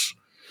important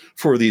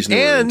for these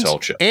newer Intel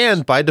chips.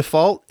 And by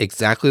default,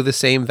 exactly the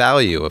same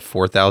value of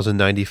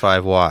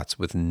 4,095 watts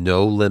with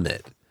no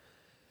limit.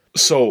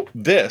 So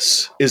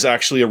this is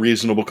actually a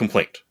reasonable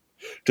complaint.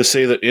 To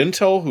say that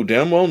Intel, who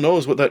damn well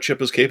knows what that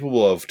chip is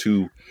capable of,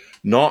 to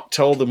not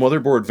tell the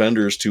motherboard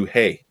vendors to,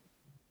 hey,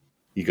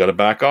 you got to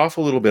back off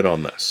a little bit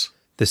on this.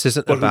 This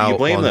isn't about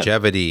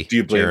longevity, Do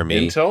you blame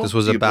Jeremy. Intel? This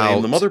was Do you about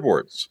blame the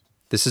motherboards.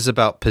 This is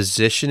about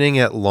positioning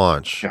at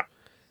launch. Yeah.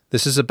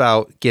 This is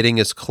about getting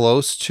as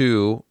close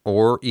to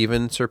or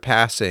even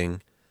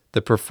surpassing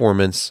the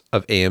performance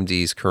of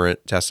AMD's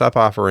current desktop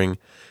offering. It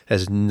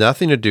has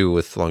nothing to do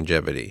with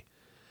longevity.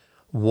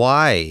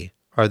 Why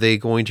are they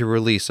going to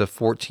release a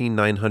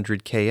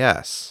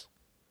 14900KS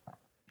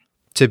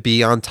to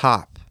be on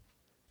top?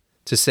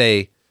 To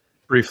say,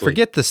 briefly,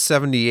 forget the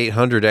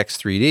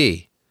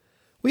 7800X3D.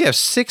 We have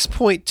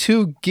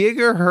 6.2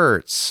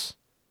 gigahertz.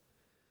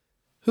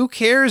 Who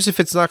cares if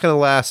it's not going to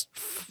last,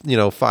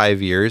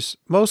 5 years?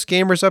 Most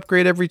gamers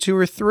upgrade every 2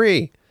 or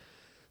 3.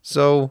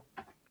 So,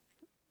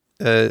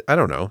 I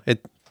don't know.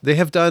 They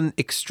have done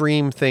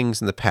extreme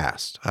things in the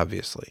past,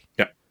 obviously.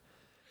 Yeah.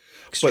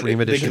 Extreme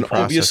but edition they can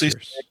obviously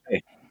processors.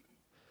 say,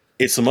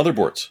 it's the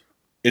motherboards.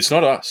 It's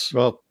not us.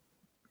 Well,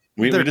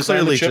 We they're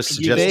designed clearly the chip just to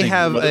be suggesting They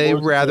have a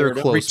motherboards rather and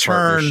close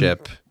return-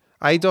 partnership.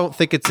 I don't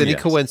think it's any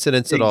Yes.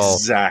 coincidence at all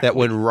that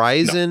when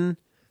Ryzen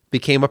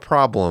became a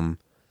problem,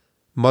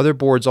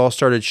 motherboards all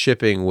started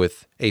shipping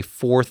with a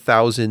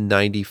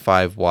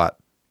 4,095 watt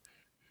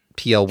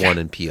PL1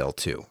 and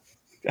PL2.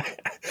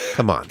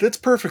 Come on. That's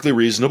perfectly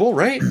reasonable,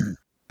 right?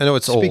 I know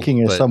it's old.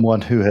 Speaking as but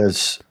someone who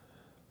has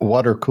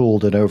water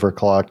cooled and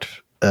overclocked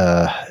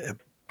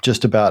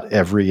just about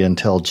every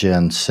Intel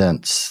gen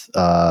since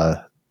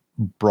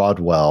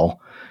Broadwell,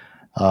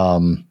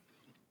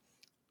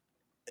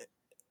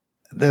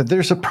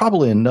 there's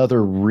probably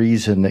another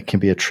reason that can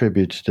be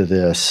attributed to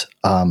this.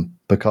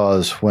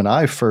 Because when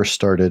I first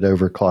started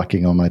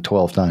overclocking on my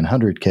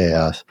 12900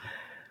 KS,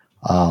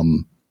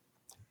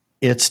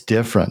 it's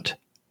different.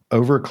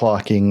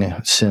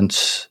 Overclocking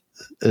since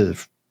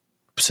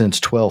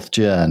 12th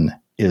gen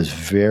is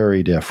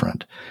very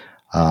different.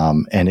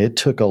 And it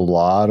took a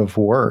lot of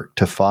work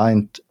to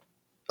find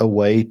a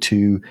way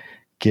to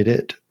get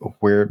it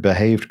where it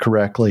behaved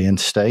correctly and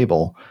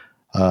stable.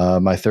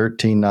 My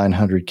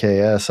 13900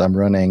 KS, I'm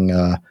running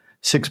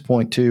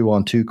 6.2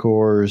 on 2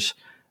 cores,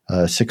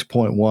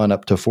 6.1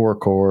 up to 4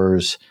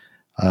 cores,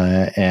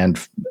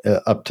 and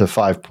up to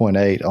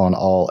 5.8 on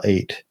all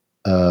 8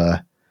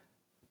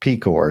 P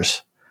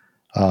cores.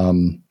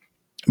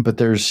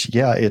 But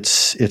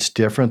it's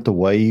different. The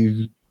way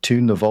you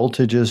tune the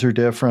voltages are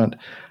different.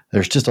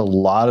 There's just a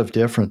lot of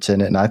difference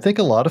in it. And I think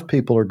a lot of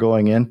people are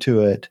going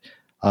into it,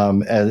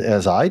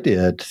 as I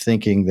did,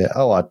 thinking that,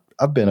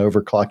 I've been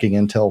overclocking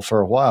Intel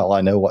for a while.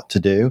 I know what to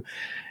do.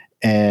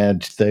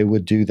 And they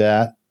would do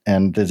that.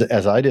 And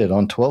as I did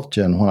on 12th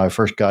gen when I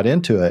first got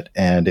into it,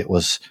 and it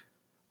was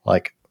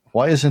like,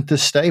 why isn't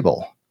this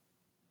stable?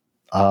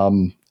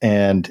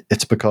 And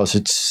it's because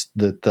it's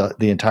the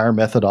entire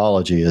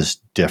methodology is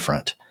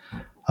different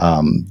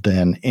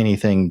than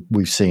anything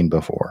we've seen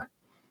before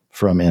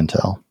from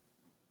Intel.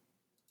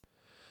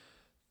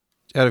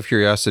 out of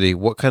curiosity,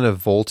 what kind of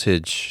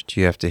voltage do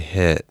you have to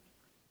hit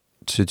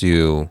to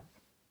do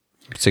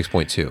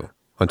 6.2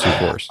 on 2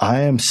 cores?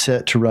 I am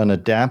set to run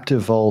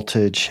adaptive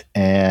voltage,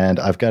 and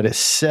I've got it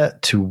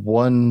set to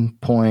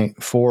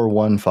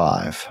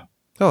 1.415.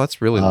 Oh,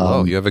 that's really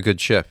low. You have a good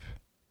chip.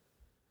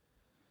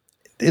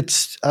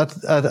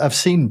 I've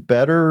seen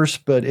betters,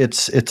 but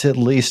it's at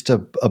least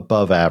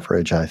above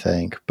average, I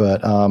think.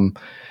 But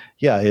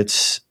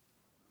it's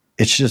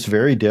just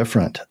very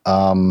different.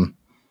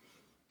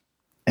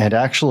 And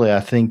actually, I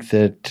think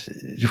that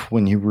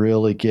when you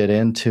really get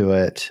into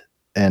it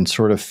and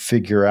sort of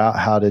figure out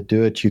how to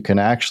do it, you can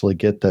actually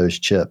get those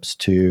chips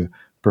to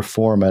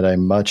perform at a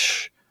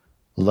much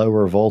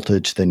lower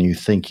voltage than you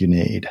think you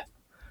need.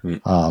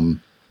 I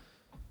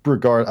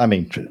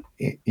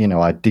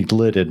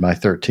delidded my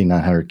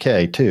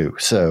 13900K too.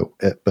 So,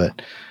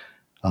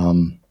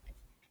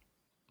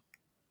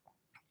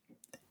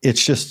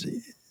 it's just,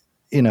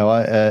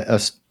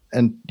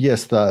 and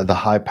yes, the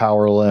high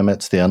power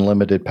limits, the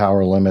unlimited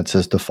power limits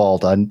as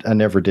default. I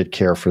never did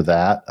care for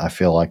that. I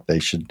feel like they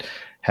should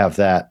have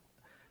that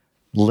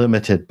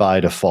limited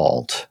by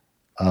default.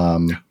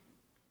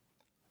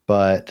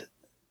 But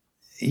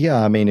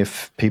yeah,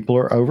 if people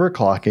are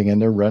overclocking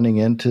and they're running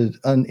into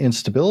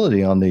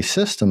instability on these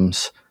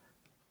systems,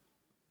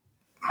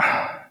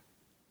 I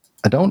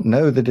don't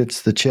know that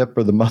it's the chip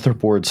or the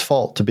motherboard's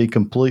fault, to be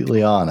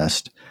completely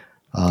honest.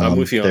 I'm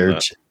with you on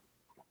that.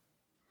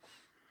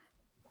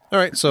 All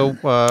right, so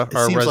our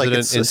seems like resident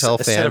it's Intel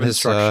a set fan of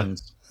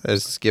instructions.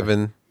 has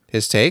given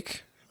his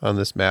take on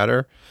this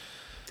matter.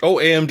 Oh,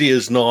 AMD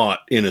is not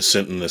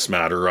innocent in this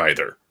matter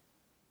either.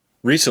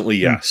 Recently,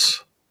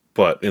 yes,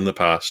 but in the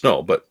past,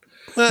 no. But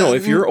no,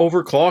 if you're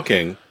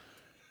overclocking,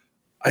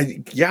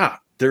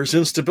 there's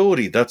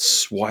instability.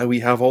 That's why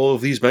we have all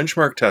of these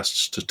benchmark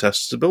tests to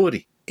test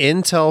stability.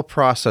 Intel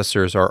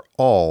processors are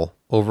all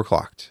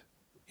overclocked.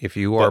 If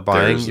you are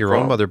buying your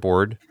own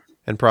motherboard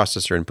and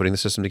processor and putting the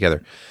system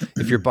together,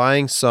 if you're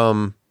buying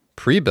some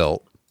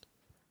pre-built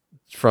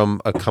from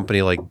a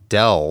company like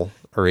Dell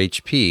or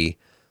HP,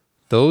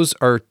 those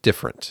are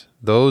different.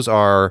 Those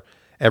are,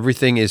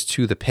 everything is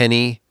to the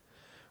penny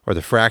or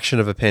the fraction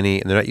of a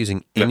penny, and they're not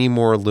using any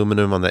more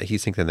aluminum on that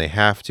heatsink than they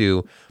have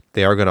to.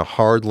 They are going to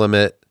hard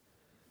limit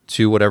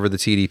to whatever the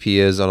TDP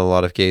is on a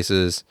lot of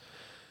cases.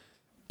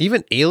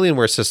 Even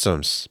Alienware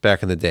systems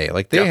back in the day,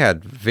 like they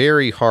had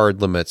very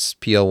hard limits,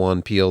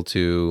 PL1,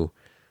 PL2,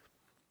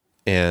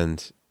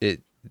 and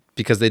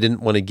because they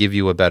didn't want to give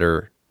you a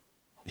better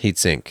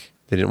heatsink.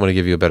 They didn't want to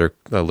give you a better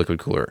liquid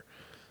cooler.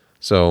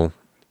 So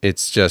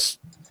it's just,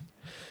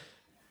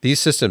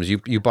 these systems,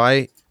 you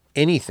buy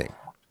anything.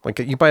 Like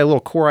you buy a little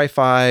Core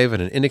i5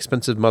 and an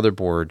inexpensive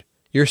motherboard,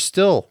 you're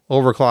still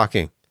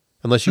overclocking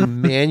unless you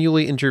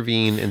manually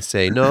intervene and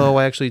say, no,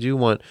 I actually do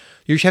want.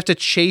 You have to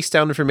chase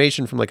down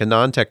information from like a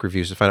non-tech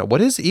reviews to find out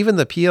what is even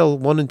the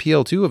PL1 and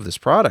PL2 of this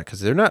product,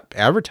 because they're not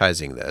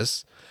advertising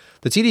this.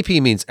 The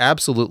TDP means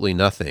absolutely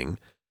nothing.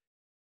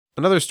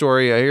 Another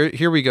story,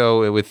 here we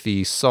go with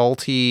the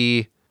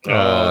salty...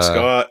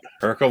 Scott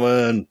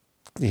Herkelman.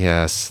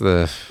 Yes,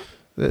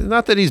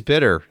 not that he's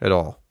bitter at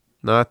all.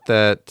 Not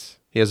that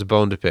he has a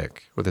bone to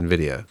pick with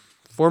NVIDIA.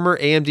 Former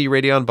AMD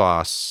Radeon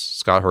boss,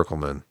 Scott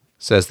Herkelman,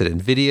 says that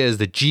NVIDIA is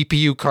the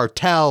GPU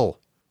cartel.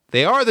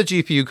 They are the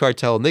GPU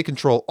cartel, and they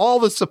control all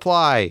the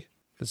supply.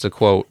 It's a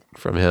quote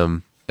from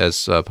him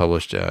as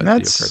published at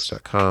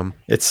videocards.com.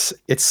 It's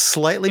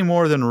slightly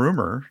more than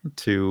rumor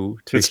to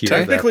It's hear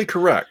technically that.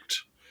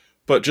 Correct,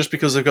 but just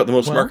because they've got the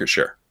most market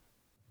share.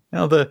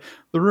 Now, the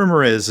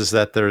rumor is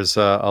that there's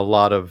a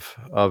lot of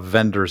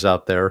vendors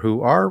out there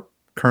who are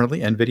currently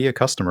NVIDIA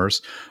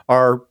customers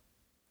are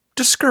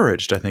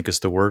discouraged, I think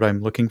is the word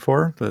I'm looking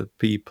for, to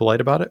be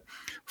polite about it,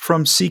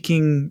 from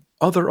seeking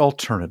other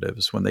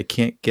alternatives when they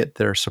can't get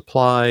their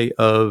supply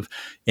of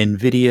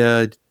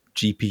NVIDIA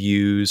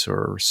GPUs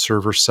or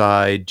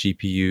server-side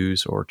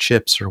GPUs or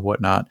chips or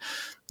whatnot.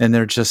 And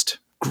they're just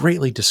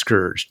greatly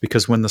discouraged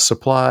because when the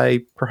supply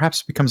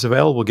perhaps becomes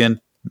available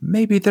again,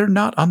 maybe they're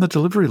not on the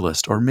delivery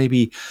list, or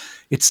maybe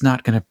it's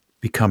not going to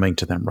be coming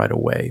to them right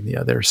away.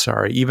 Yeah, they're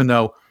sorry. Even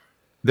though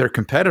their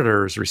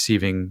competitor is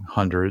receiving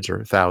hundreds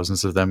or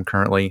thousands of them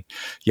currently,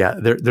 yeah,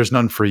 there's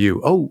none for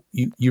you. Oh,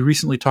 you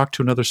recently talked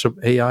to another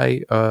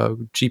AI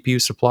GPU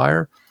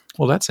supplier?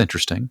 Well, that's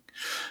interesting.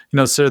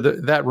 So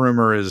that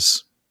rumor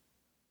is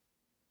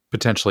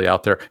potentially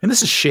out there. And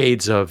this is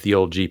shades of the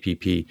old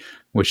GPP,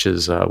 which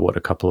is what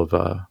a couple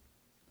of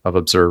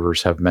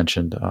observers have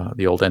mentioned.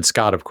 The old, and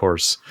Scott, of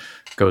course,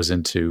 goes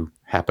into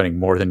happening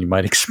more than you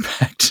might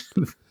expect.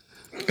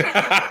 We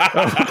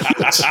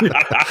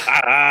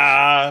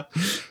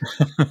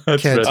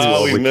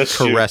missed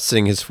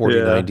caressing his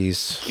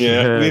 4090s.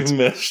 Yeah, we've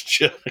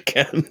missed you,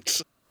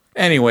 Kent.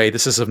 Anyway,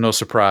 this is of no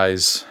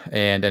surprise,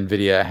 and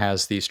NVIDIA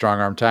has the strong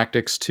arm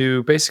tactics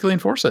to basically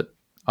enforce it.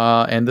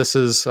 And this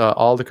is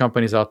all the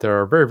companies out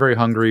there are very, very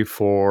hungry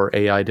for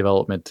AI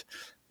development.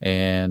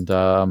 And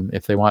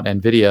if they want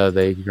NVIDIA,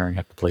 they're going to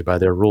have to play by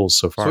their rules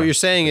so far. So what you're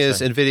saying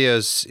is NVIDIA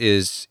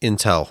is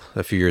Intel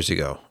a few years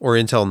ago, or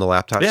Intel in the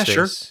laptop space?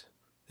 Sure.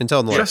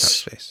 Intel in the laptop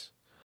space.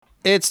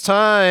 It's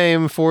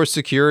time for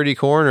Security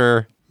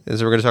Corner,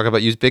 as we're going to talk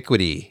about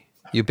Ubiquity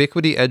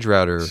edge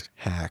router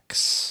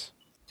hacks.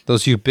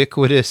 Those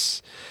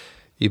ubiquitous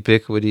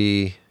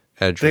Ubiquity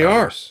edge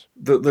routers.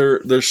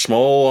 They're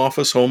small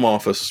office, home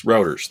office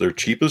routers. They're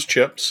cheap as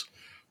chips.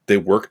 They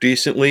work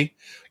decently.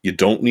 You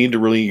don't need to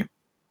really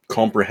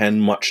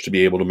comprehend much to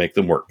be able to make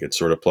them work. It's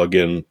sort of plug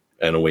in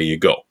and away you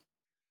go.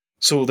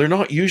 So they're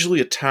not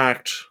usually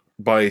attacked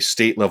by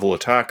state-level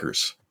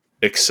attackers,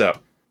 except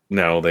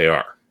now they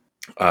are.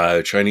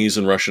 Chinese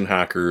and Russian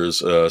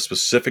hackers,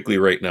 specifically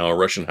right now, a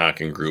Russian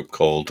hacking group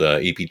called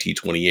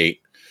APT28,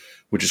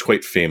 which is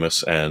quite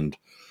famous and,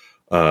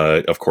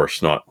 of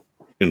course, not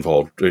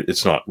involved.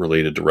 It's not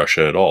related to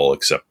Russia at all,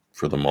 except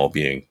for them all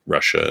being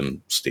Russia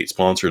and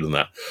state-sponsored and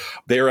that.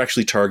 They are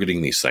actually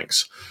targeting these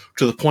things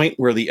to the point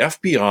where the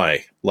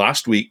FBI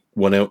last week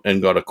went out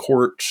and got a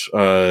court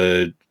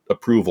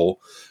approval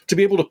to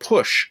be able to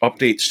push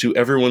updates to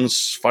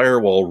everyone's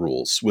firewall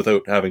rules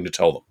without having to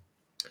tell them,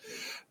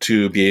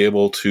 to be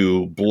able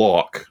to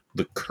block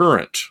the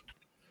current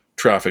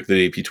traffic that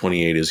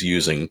AP28 is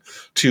using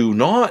to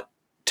not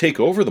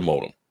take over the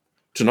modem,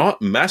 to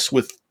not mess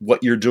with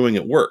what you're doing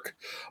at work,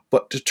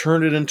 but to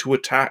turn it into an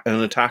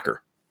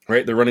attacker.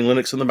 Right? They're running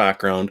Linux in the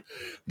background.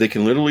 They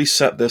can literally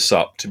set this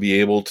up to be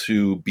able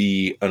to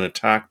be an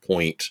attack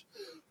point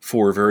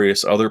for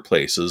various other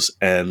places,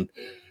 and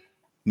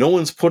no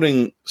one's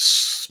putting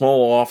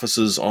small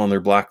offices on their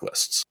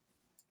blacklists.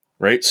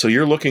 Right? So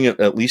you're looking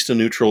at least a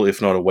neutral,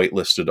 if not a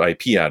whitelisted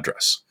IP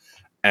address.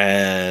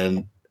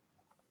 And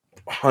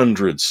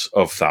hundreds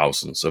of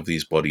thousands of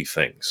these bloody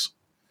things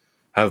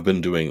have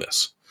been doing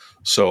this.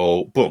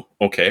 So, boom.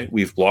 Okay,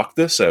 we've blocked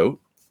this out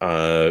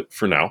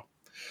for now.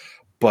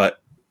 But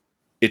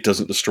it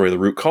doesn't destroy the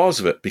root cause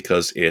of it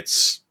because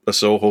it's a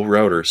Soho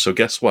router. So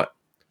guess what?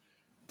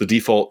 The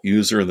default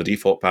user and the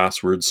default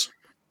passwords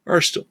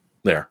are still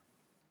there.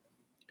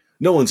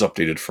 No one's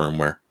updated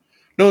firmware.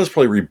 No one's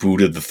probably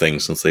rebooted the thing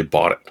since they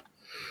bought it.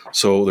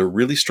 So they're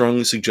really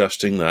strongly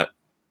suggesting that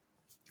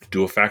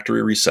do a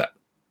factory reset,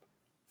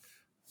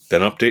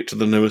 then update to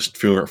the newest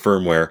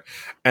firmware,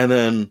 and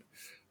then,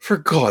 for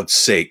God's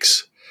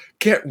sakes,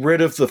 get rid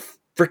of the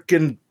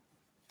frickin'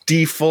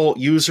 default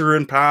user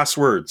and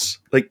passwords.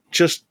 Like,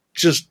 just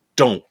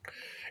don't.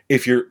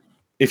 If you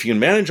can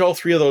manage all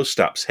three of those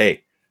steps,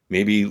 hey,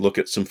 maybe look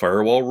at some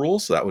firewall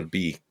rules. That would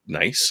be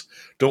nice.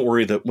 Don't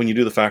worry that when you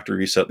do the factory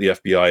reset, the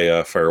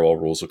FBI firewall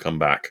rules will come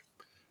back.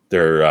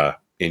 They're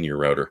in your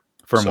router.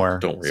 Firmware. So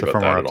don't worry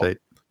about that at all.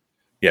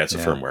 Yeah, it's a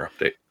firmware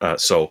update.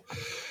 So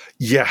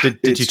Yeah.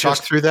 Did you talk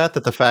through that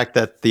the fact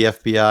that the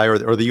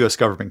FBI or the U.S.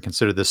 government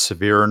considered this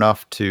severe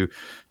enough to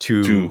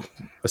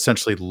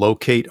essentially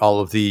locate all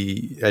of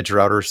the edge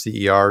routers,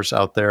 the ERs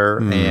out there,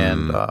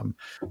 and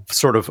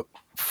sort of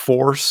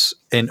force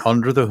an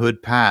under the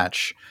hood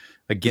patch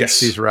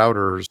against these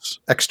routers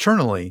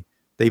externally?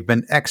 They've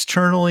been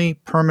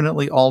externally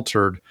permanently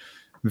altered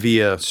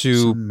via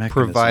to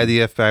provide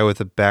the FBI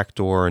with a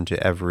backdoor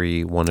into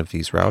every one of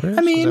these routers.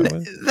 I mean,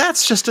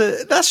 that's just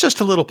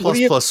a little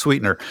plus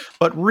sweetener.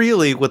 But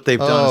really, what they've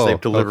done is they've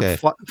delivered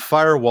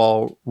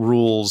firewall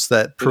rules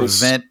that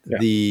prevent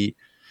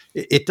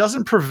it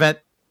doesn't prevent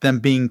them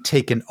being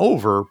taken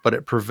over, but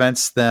it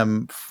prevents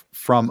them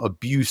from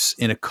abuse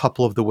in a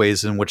couple of the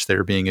ways in which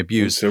they're being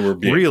abused.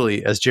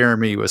 Really, as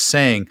Jeremy was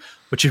saying,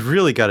 what you've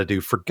really got to do,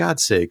 for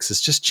God's sakes,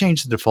 is just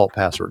change the default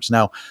passwords.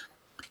 Now,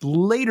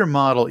 later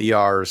model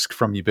ERs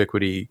from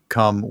Ubiquiti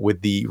come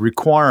with the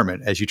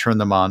requirement as you turn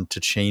them on to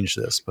change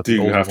this, but the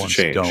older ones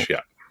don't.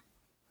 Yeah.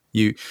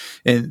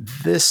 And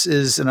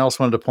I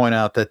also wanted to point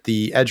out that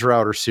the Edge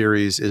Router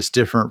series is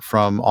different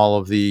from all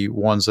of the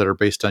ones that are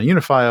based on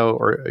Unify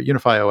or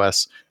Unify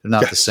OS. They're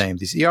not the same.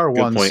 These ER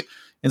ones,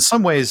 in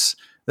some ways,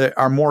 they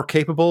are more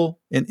capable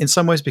in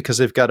some ways because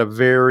they've got a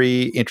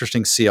very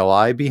interesting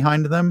CLI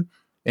behind them,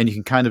 and you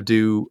can kind of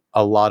do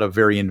a lot of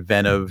very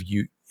inventive,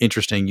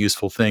 interesting,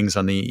 useful things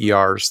on the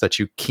ERs that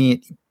you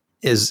can't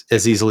as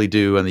easily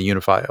do on the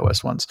Unify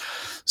OS ones.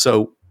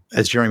 So,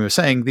 as Jeremy was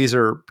saying, these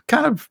are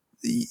kind of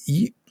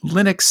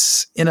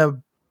Linux in a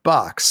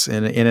box,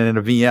 in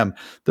a VM.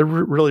 They're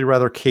really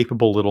rather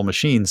capable little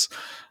machines.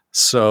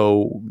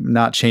 So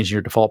not changing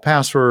your default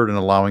password and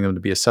allowing them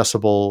to be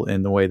accessible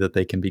in the way that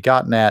they can be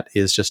gotten at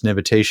is just an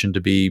invitation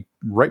to be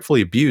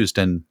rightfully abused.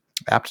 And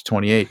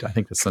apt28, I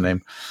think that's the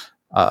name,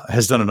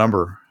 has done a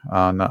number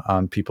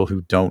on people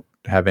who don't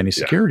have any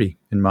security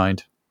in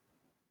mind.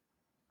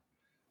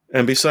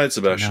 And besides,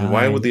 Sebastian,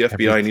 why would the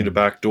FBI need a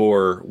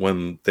backdoor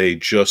when they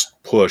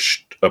just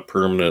pushed a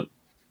permanent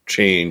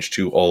change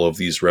to all of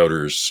these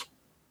routers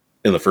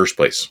in the first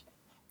place?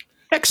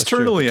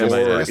 Externally, I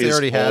guess they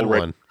already had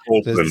one.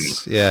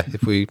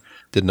 If we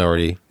didn't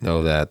already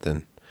know that,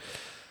 then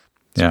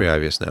it's pretty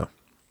obvious now.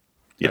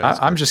 Yeah,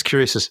 I'm just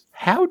curious as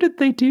how did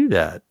they do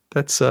that?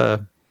 That's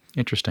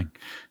interesting.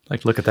 I'd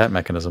like to look at that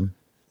mechanism.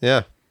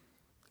 Yeah.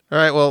 All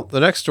right. Well, the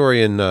next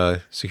story in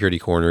Security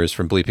Corner is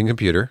from Bleeping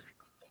Computer.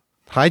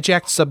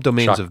 Hijacked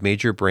subdomains of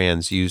major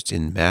brands used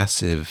in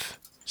massive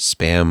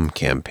spam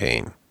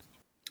campaign.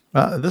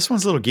 This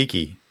one's a little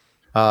geeky.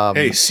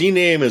 Hey,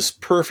 CNAME is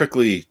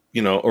perfectly,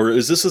 or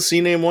is this a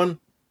CNAME one?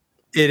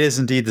 It is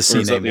indeed the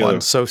CNAME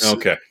one. So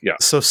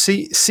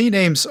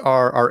CNAMEs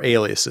are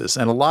aliases,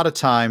 and a lot of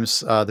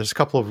times there's a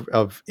couple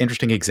of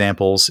interesting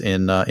examples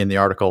in the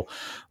article.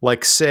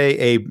 Like, say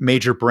a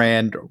major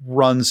brand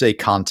runs a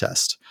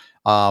contest,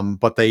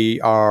 but they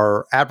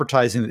are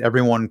advertising that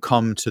everyone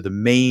come to the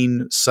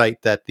main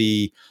site that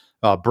the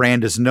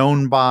brand is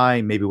known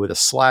by, maybe with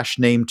a /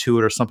 name to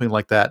it or something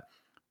like that.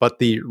 But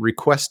the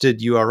requested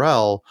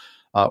URL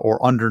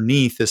or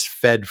underneath is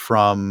fed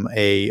from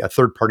a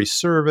third-party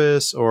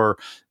service or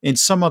in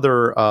some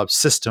other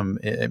system.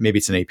 Maybe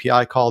it's an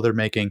API call they're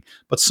making,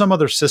 but some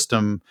other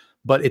system,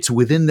 but it's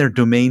within their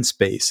domain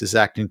space is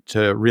acting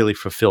to really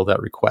fulfill that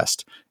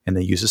request. And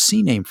they use a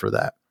CNAME for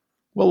that.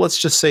 Well,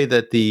 let's just say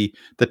that the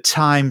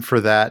time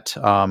for that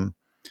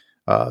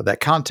that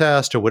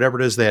contest or whatever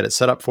it is they had it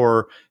set up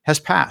for has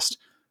passed.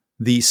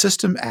 The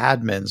system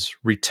admins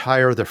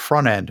retire the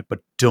front end, but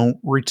don't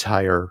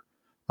retire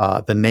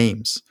the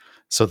names.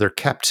 So they're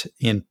kept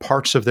in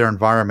parts of their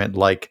environment,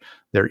 like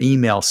their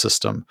email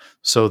system.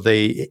 So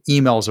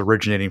emails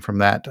originating from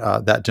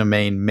that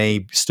domain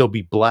may still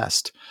be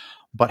blessed,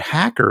 but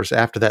hackers,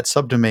 after that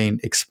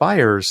subdomain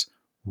expires,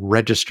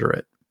 register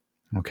it.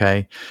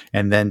 Okay,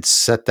 and then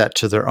set that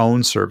to their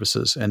own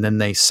services, and then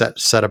they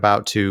set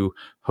about to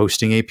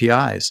hosting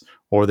APIs,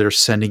 or they're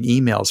sending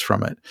emails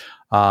from it,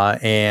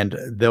 and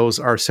those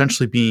are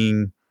essentially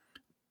being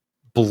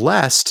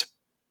blessed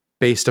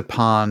based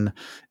upon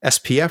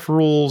SPF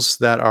rules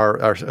that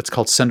are it's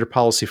called Sender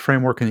Policy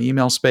Framework in the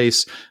email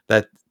space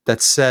that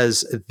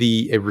says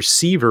a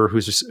receiver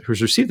who's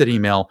received that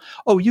email,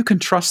 oh, you can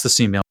trust this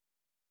email.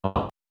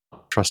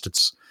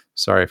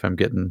 Sorry if I'm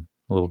getting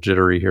a little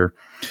jittery here,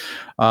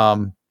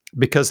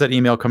 because that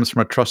email comes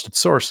from a trusted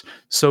source.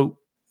 So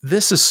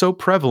this is so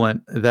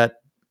prevalent that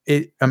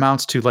it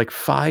amounts to like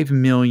 5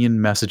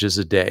 million messages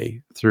a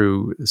day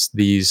through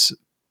these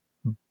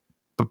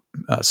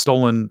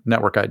stolen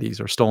network IDs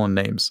or stolen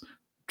names,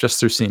 just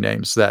through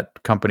CNAMEs that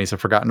companies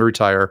have forgotten to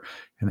retire,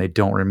 and they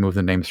don't remove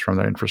the names from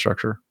their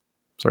infrastructure.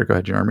 Sorry, go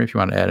ahead, Jeremy, if you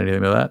want to add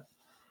anything to that.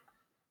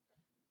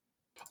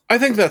 I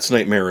think that's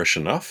nightmarish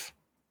enough.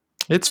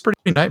 It's pretty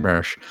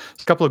nightmarish.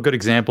 There's a couple of good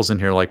examples in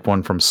here, like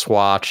one from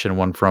Swatch and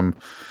one from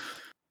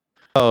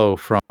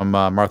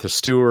Martha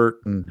Stewart,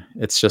 and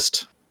it's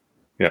just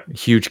a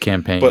huge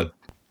campaign. But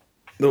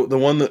the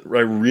one that I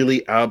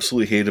really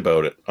absolutely hate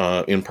about it,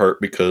 in part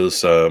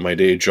because my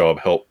day job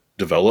helped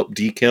develop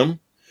DKIM,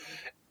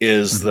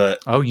 is that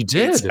you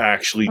did. it's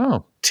actually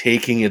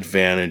taking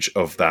advantage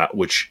of that,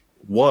 which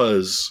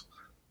was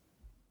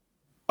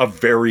a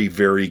very,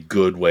 very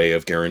good way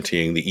of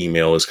guaranteeing the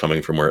email is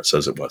coming from where it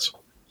says it was.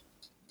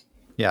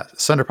 Yeah,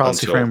 Sender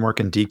Policy Framework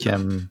and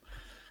DKIM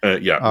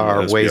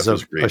are ways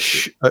of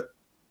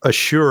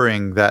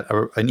assuring that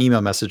an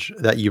email message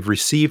that you've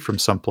received from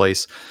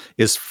someplace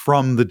is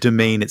from the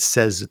domain it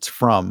says it's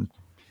from.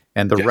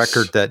 And the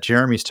record that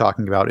Jeremy's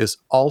talking about is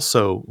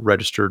also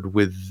registered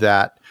with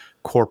that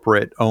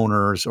corporate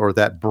owners or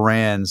that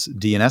brand's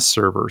DNS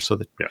server, so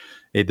that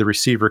the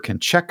receiver can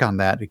check on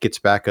that. It gets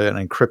back an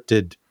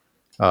encrypted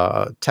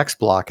text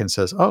block and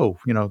says, "Oh,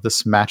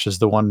 this matches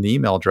the one in the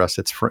email address.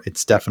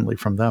 It's definitely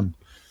from them,"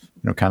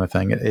 kind of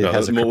thing. It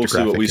has a cryptographic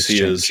mostly what we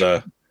see exchange.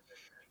 is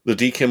the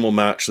DKIM will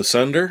match the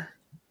sender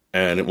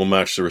and it will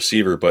match the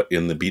receiver, but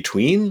in the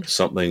between,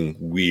 something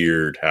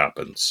weird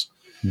happens,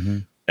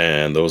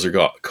 and those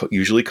are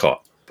usually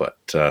caught. But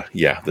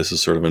this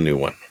is sort of a new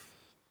one.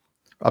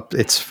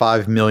 It's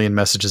 5 million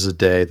messages a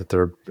day that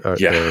they're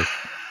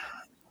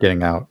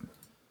getting out.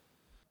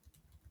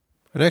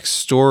 The next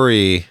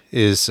story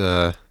is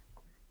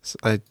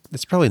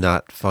it's probably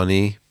not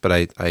funny, but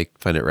I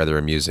find it rather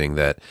amusing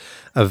that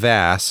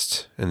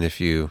Avast, and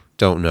if you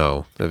don't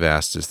know,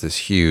 Avast is this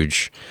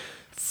huge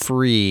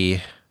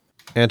free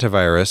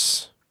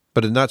antivirus,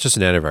 but not just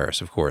an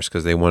antivirus, of course,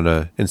 because they want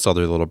to install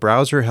their little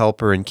browser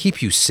helper and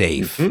keep you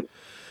safe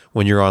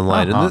when you're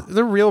online. And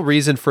the real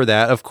reason for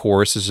that, of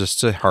course, is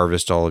just to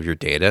harvest all of your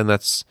data, and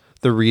that's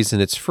the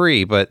reason it's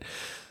free. But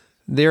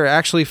they're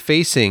actually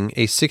facing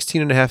a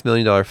 $16.5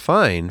 million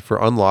fine for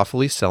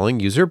unlawfully selling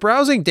user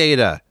browsing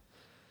data.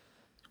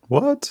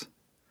 What?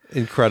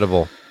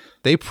 Incredible.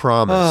 They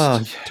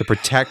promised to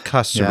protect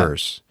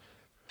customers,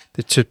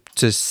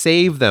 to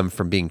save them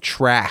from being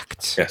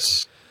tracked.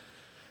 Yes.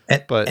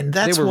 And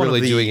that's they were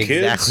really doing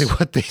kids. Exactly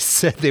what they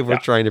said they were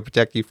trying to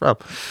protect you from.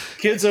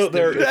 Kids out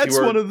there, that's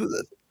one of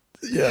the...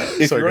 Yeah.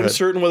 If you're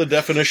uncertain what the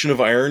definition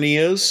of irony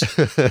is,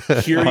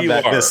 here you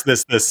are.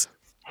 This.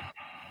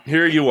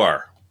 Here you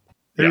are.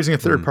 They're using a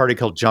third party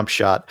called Jump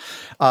Shot.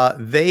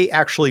 They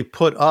actually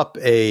put up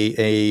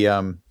a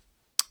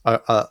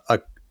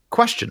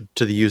question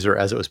to the user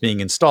as it was being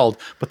installed,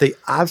 but they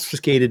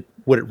obfuscated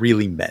what it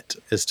really meant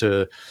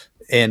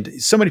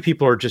and so many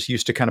people are just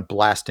used to kind of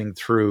blasting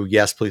through,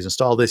 yes, please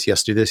install this,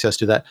 yes, do this, yes,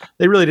 do that.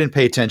 They really didn't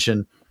pay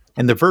attention.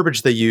 And the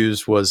verbiage they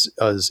used was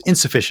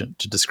insufficient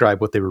to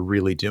describe what they were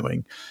really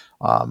doing,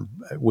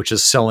 which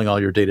is selling all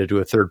your data to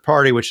a third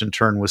party, which in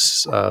turn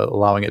was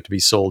allowing it to be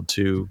sold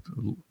to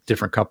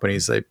different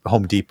companies.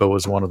 Home Depot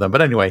was one of them.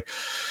 But anyway,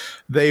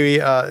 they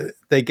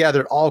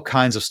gathered all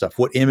kinds of stuff: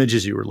 what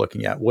images you were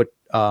looking at, what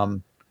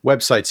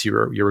websites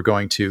you were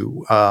going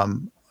to,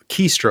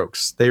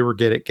 keystrokes. They were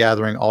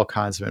gathering all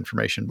kinds of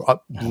information,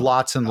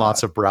 lots and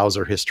lots of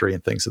browser history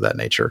and things of that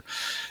nature.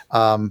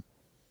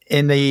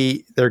 And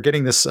they're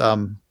getting this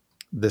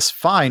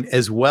fine,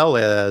 as well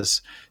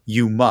as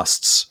you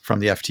musts from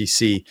the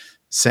FTC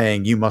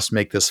saying you must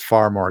make this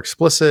far more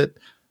explicit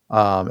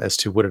as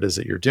to what it is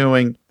that you're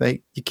doing.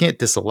 You can't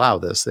disallow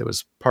this. It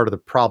was part of the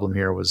problem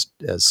here was,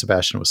 as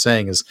Sebastian was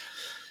saying, is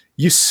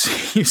you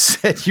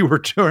said you were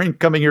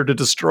coming here to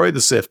destroy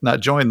the SIFT, not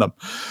join them.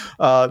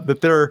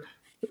 That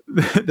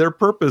their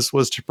purpose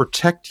was to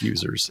protect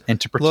users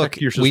and to protect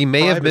users' we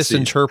may privacy. have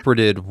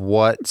misinterpreted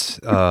what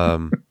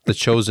the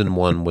chosen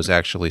one was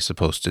actually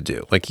supposed to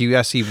do. Like, he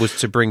was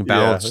to bring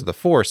balance to the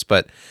force,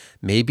 but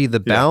maybe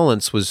the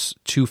balance was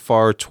too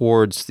far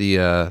towards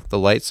the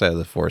light side of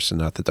the force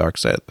and not the dark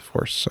side of the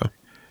force. So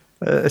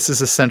this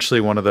is essentially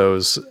one of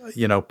those,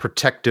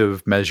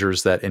 protective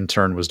measures that in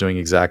turn was doing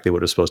exactly what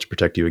it was supposed to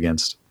protect you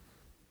against.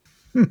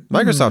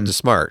 Microsoft is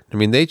smart. I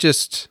mean, they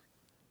just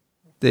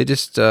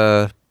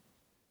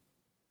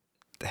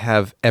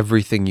have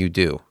everything you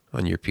do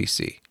on your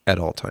PC at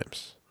all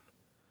times.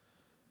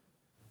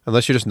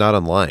 Unless you're just not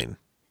online.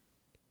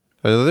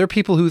 There are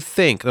people who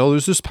think,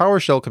 there's this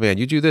PowerShell command.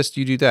 You do this,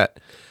 you do that.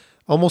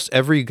 Almost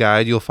every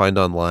guide you'll find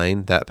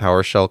online, that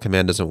PowerShell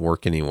command doesn't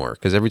work anymore.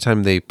 Because every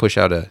time they push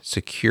out a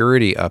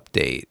security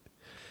update,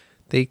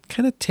 they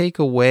kind of take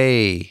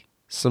away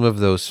some of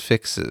those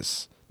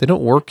fixes. They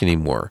don't work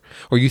anymore.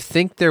 Or you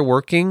think they're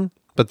working,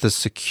 but the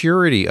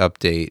security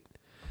update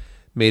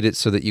made it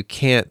so that you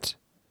can't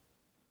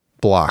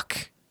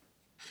block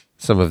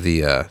some of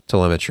the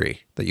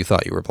telemetry that you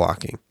thought you were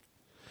blocking.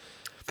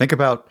 Think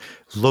about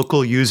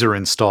local user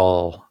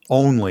install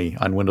only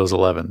on Windows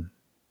 11.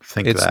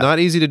 It's not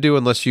easy to do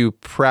unless you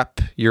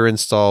prep your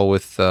install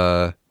with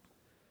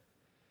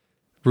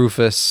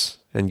Rufus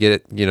and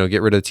get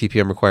rid of the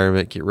TPM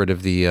requirement, get rid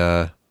of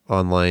the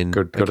online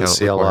go to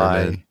CLI.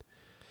 Requirement.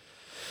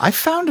 I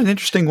found an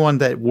interesting one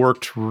that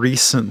worked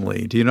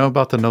recently. Do you know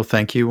about the no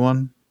thank you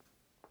one?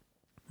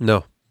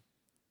 No.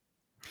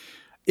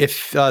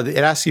 If it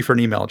asks you for an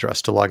email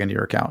address to log into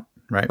your account,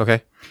 right?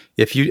 Okay.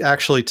 If you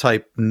actually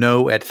type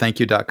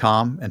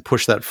no@thankyou.com and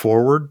push that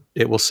forward,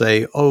 it will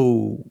say,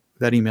 "Oh,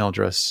 that email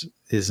address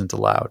isn't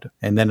allowed."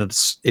 And then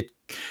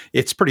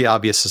it's pretty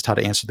obvious as to how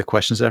to answer the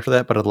questions after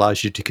that, but it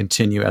allows you to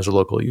continue as a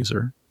local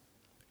user.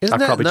 Isn't I've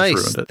that probably just nice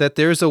ruined it. that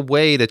there's a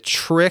way to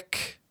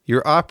trick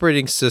your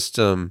operating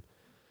system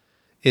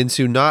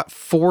into not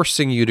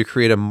forcing you to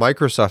create a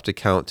Microsoft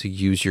account to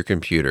use your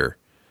computer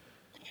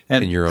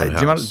And in your own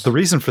do you house? the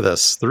reason for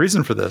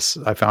this,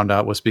 I found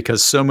out, was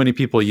because so many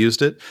people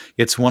used it.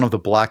 It's one of the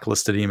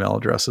blacklisted email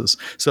addresses.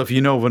 So if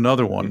you know of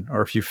another one,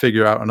 or if you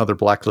figure out another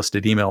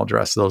blacklisted email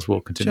address, those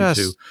will continue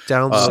Just to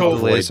download the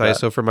avoid latest that.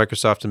 ISO for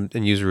Microsoft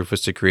and use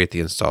Rufus to create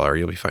the installer.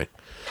 You'll be fine.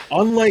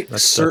 Unlike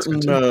That's certain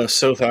good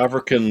South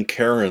African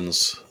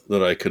Karens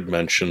that I could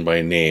mention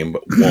by name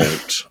but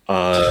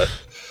won't,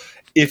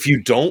 if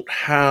you don't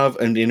have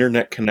an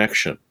internet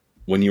connection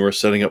when you are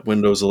setting up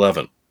Windows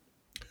 11,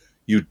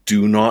 you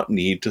do not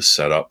need to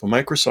set up a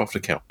Microsoft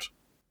account.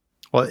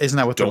 Well, isn't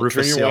that what the Don't turn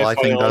Rufus your CLI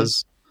Wi-Fi thing on.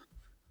 does?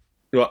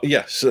 Well,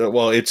 yes.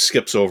 Well, it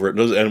skips over it.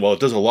 It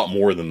does a lot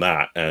more than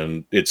that,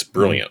 and it's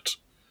brilliant.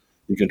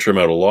 You can trim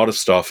out a lot of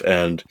stuff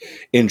and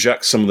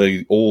inject some of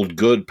the old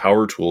good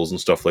power tools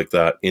and stuff like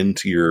that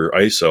into your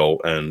ISO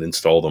and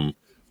install them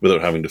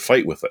without having to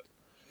fight with it.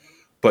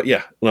 But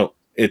yeah, no,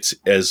 it's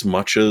as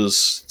much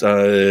as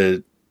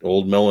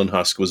old Melon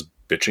Husk was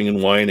bitching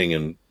and whining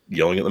and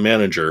yelling at the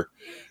manager.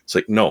 It's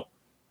like, no,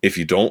 if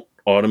you don't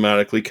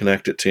automatically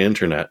connect it to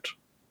internet,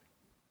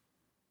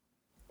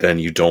 then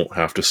you don't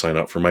have to sign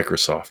up for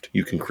Microsoft.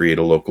 You can create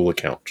a local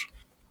account.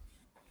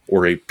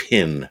 Or a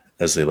PIN,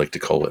 as they like to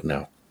call it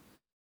now.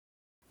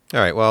 All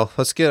right, well,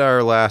 let's get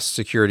our last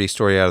security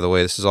story out of the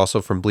way. This is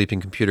also from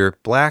Bleeping Computer.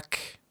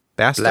 Black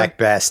Basta Black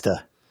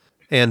Basta.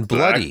 and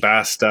Bloody. Black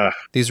Basta.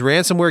 These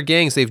ransomware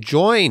gangs, they've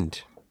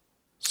joined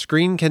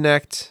Screen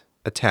Connect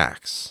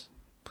attacks.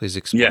 Please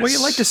explain. Yes. Well,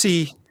 you'd like to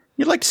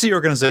see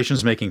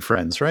organizations making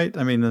friends, right?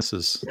 I mean, this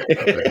is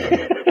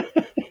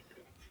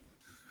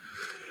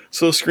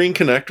So Screen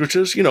Connect, which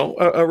is,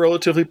 a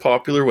relatively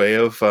popular way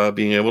of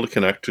being able to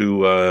connect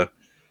to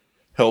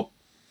help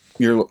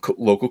your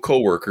local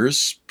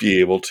coworkers be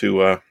able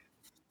to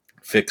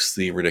fix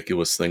the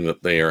ridiculous thing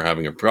that they are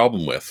having a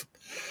problem with.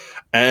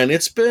 And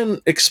it's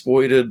been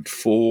exploited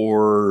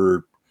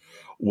for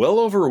well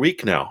over a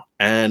week now.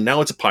 And now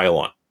it's a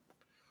pile-on.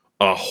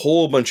 A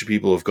whole bunch of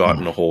people have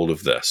gotten a hold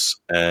of this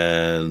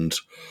and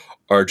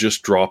are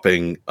just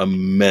dropping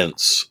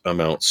immense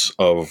amounts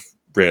of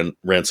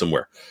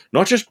ransomware.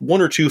 Not just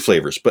one or two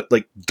flavors, but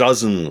like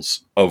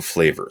dozens of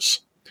flavors.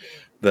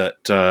 That,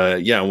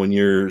 when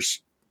you're...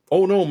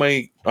 Oh no,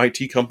 my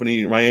IT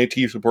company, my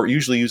IT support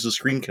usually uses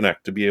Screen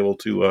Connect to be able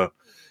to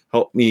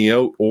help me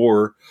out,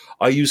 or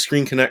I use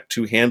Screen Connect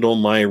to handle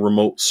my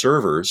remote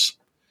servers.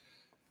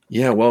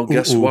 Yeah, well,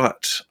 guess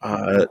what?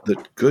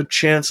 The good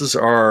chances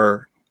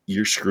are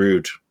you're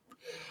screwed.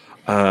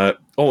 And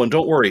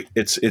don't worry,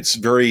 it's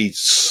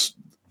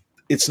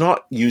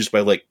not used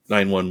by like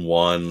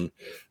 911.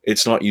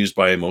 It's not used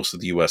by most of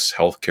the U.S.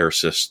 healthcare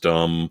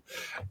system.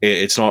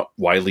 It's not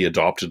widely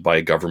adopted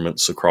by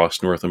governments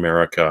across North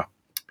America.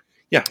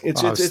 Yeah,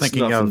 it's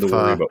thinking nothing to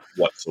worry about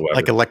whatsoever.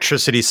 like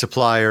electricity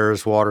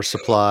suppliers, water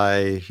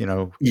supply,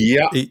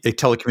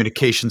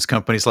 telecommunications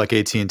companies like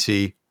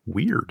AT&T.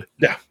 Weird.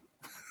 Yeah,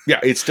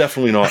 it's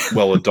definitely not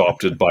well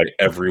adopted by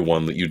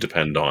everyone that you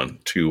depend on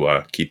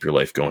to keep your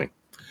life going.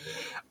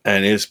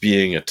 And it's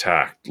being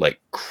attacked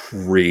like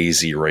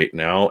crazy right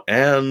now.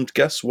 And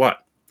guess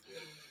what?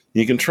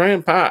 You can try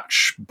and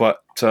patch,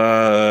 but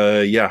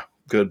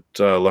good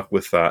luck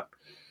with that.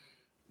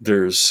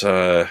 There's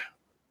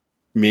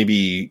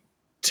maybe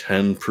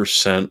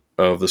 10%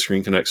 of the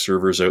Screen Connect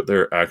servers out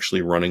there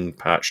actually running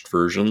patched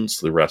versions.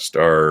 The rest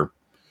are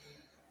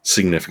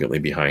significantly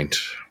behind.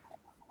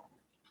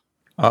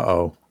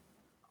 Uh-oh.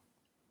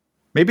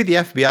 Maybe the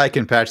FBI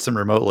can patch them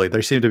remotely.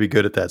 They seem to be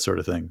good at that sort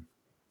of thing.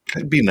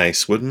 It'd be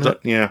nice, wouldn't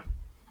it? Yeah.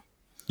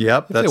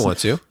 Yep. If they want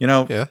to.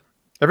 Yeah.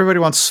 Everybody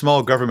wants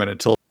small government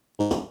until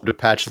to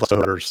patch the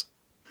voters.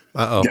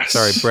 Uh-oh. Yes.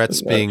 Sorry,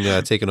 Brett's being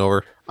taken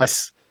over. I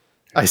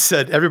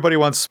said everybody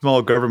wants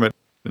small government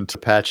to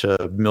patch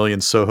 1 million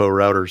Soho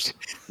routers.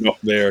 No,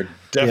 they're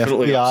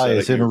definitely the FBI upset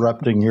is at you.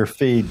 interrupting your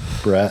feed,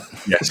 Brett.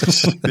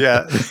 Yes.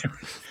 Yeah.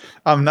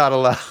 I'm not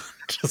allowed.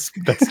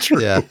 That's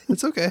true. Yeah,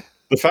 it's okay.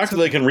 The fact that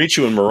they can reach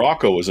you in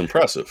Morocco is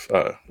impressive.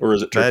 Or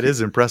is it Turkey? That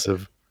is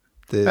impressive.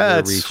 The reach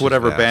That's is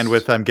whatever vast.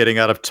 bandwidth I'm getting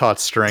out of taut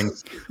string.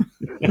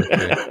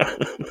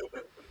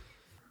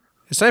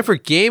 It's time for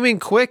Gaming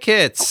Quick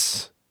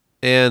Hits.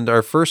 And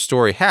our first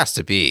story has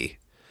to be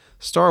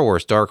Star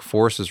Wars Dark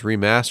Forces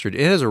Remastered.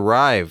 It has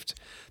arrived.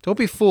 Don't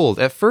be fooled.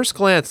 At first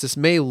glance, this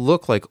may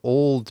look like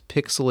old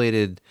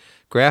pixelated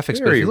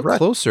graphics, but if you look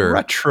closer,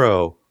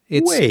 retro.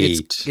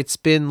 it's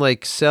been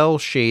like cell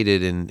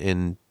shaded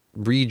and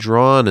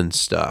redrawn and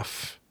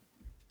stuff.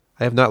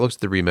 I have not looked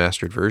at the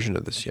remastered version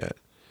of this yet.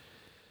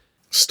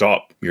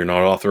 Stop. You're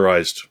not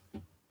authorized.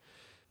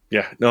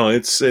 Yeah, no,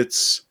 it's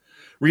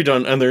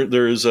redone, and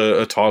there is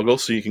a toggle,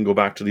 so you can go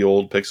back to the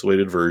old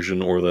pixelated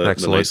version or the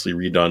nicely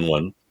redone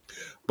one.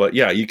 But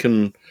yeah, you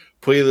can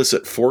play this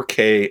at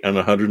 4K and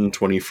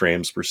 120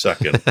 frames per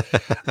second.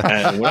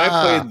 And when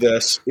I played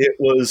this, it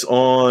was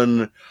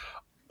on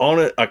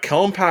a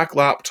compact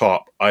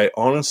laptop. I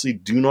honestly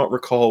do not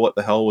recall what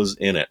the hell was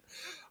in it.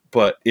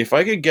 But if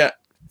I could get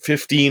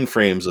 15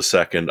 frames a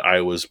second,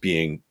 I was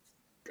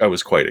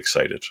quite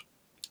excited.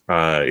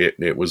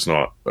 It was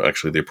not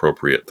actually the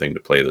appropriate thing to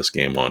play this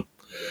game on.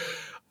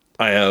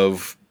 I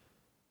have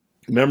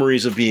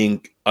memories of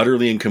being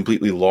utterly and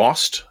completely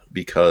lost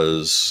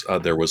because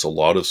there was a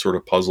lot of sort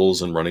of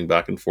puzzles and running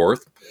back and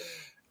forth.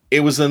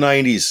 It was the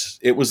 90s.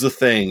 It was the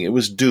thing. It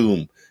was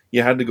Doom.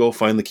 You had to go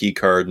find the key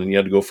card, and you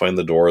had to go find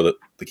the door that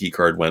the key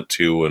card went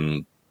to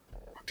and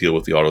deal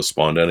with the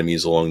auto-spawned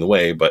enemies along the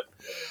way. But,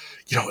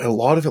 a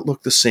lot of it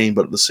looked the same,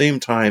 but at the same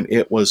time,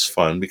 it was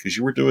fun because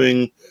you were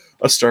doing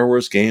a Star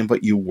Wars game,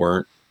 but you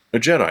weren't a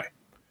Jedi.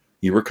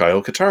 You were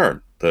Kyle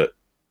Katarn, the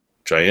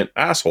giant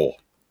asshole.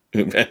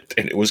 And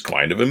it was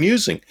kind of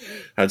amusing.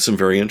 Had some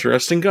very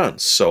interesting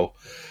guns. So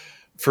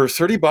for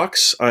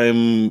 $30,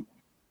 I'm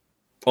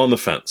on the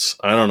fence.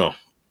 I don't know.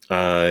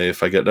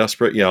 If I get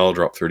desperate, I'll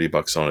drop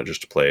 $30 on it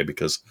just to play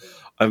because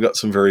I've got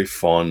some very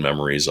fond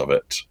memories of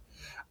it.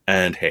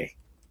 And hey,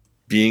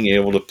 being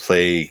able to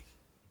play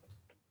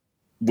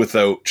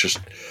without just,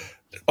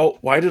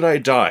 why did I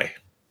die?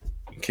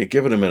 Okay,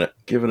 give it a minute.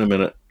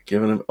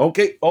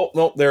 Okay. Oh,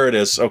 no, there it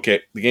is.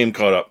 Okay, the game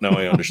caught up. Now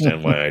I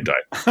understand why I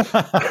died.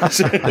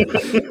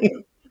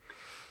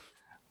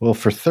 Well,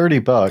 for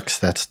 $30,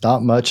 that's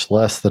not much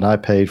less than I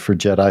paid for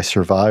Jedi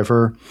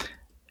Survivor,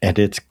 and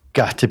it's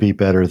got to be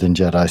better than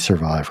Jedi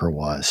Survivor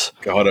was.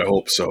 God, I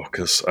hope so,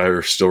 because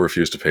I still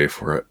refuse to pay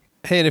for it.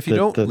 Hey, and if you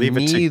don't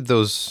need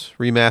those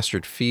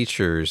remastered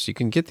features, you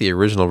can get the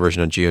original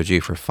version on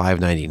GOG for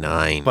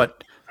 $5.99.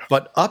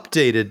 But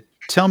updated.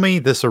 Tell me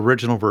this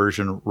original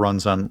version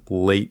runs on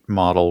late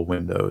model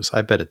Windows.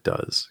 I bet it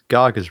does.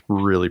 GOG is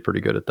really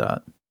pretty good at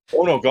that.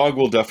 Oh no, GOG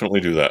will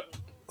definitely do that.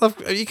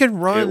 You can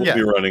run. It will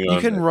be running on.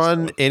 You can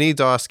run any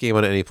DOS game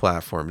on any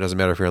platform. It doesn't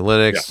matter if you're on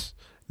Linux,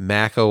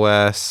 Mac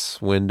OS,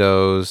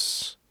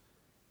 Windows,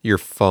 your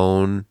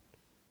phone.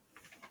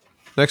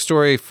 Next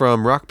story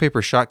from Rock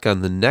Paper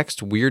Shotgun. The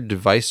next weird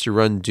device to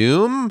run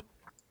Doom?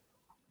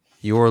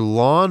 Your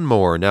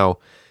lawnmower. Now,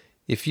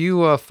 if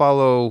you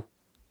follow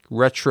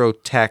retro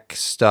tech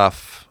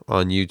stuff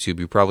on YouTube,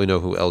 you probably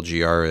know who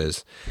LGR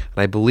is.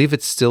 And I believe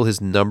it's still his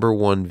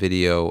 #1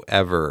 video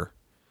ever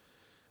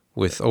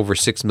with over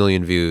 6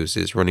 million views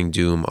is running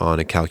Doom on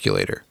a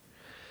calculator.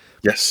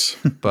 Yes.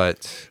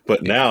 But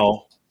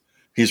now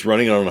he's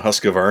running on a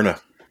Husqvarna.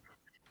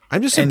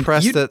 I'm just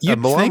impressed that a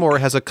lawnmower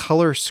has a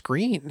color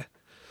screen.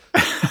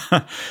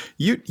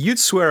 You'd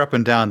swear up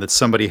and down that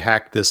somebody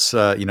hacked this,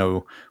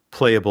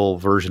 playable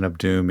version of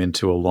Doom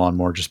into a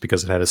lawnmower just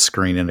because it had a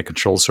screen and a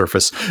control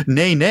surface.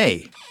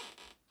 Nay.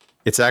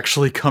 It's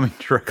actually coming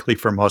directly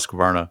from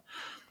Husqvarna.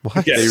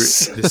 What?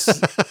 Yes.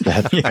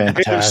 That's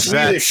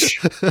fantastic.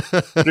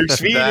 They're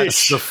Swedish.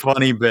 That's the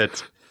funny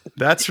bit.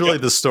 That's really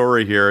the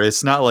story here.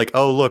 It's not like,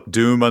 oh, look,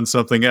 Doom on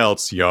something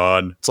else,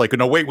 yawn. It's like,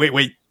 no, wait.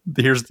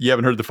 You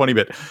haven't heard the funny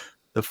bit.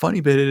 The funny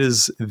bit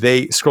is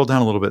they scroll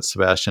down a little bit,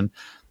 Sebastian.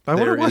 I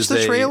want to watch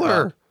the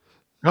trailer.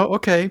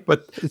 Okay,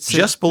 but it's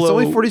below, it's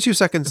only 42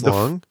 seconds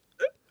long.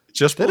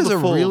 Just that is a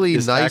really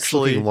nice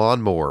actually looking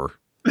lawnmower.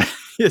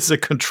 It's a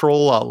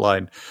control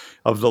outline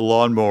of the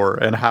lawnmower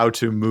and how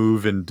to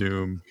move in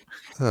Doom.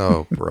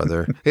 Oh,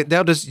 brother!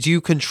 Now, do you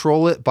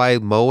control it by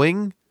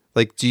mowing?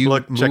 Like, do you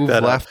move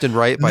left and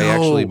right by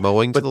actually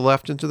mowing to the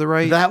left and to the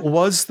right? That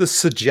was the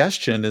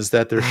suggestion: is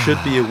that there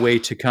should be a way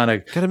to kind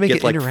of make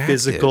it like interactive.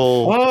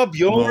 Physical. Bob,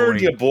 you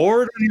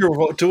bored when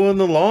you're doing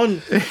the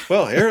lawn?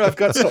 Well, here I've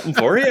got something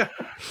for you.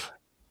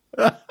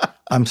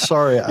 I'm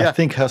sorry. Yeah. I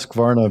think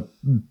Husqvarna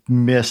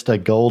missed a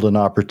golden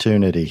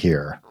opportunity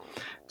here.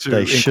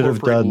 They should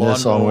have done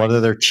this on one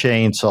of their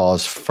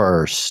chainsaws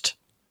first.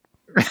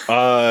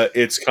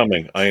 It's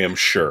coming. I am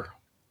sure.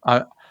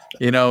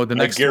 The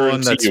next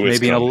one that's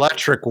maybe an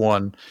electric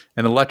one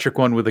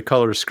with a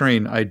color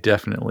screen, I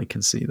definitely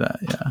can see that.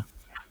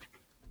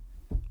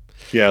 Yeah.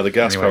 Yeah, the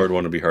gas-powered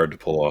one would be hard to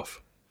pull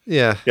off.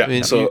 Yeah. I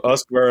mean, so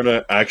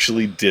Husqvarna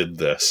actually did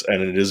this,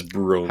 and it is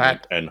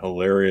brilliant and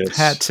hilarious.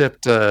 Hat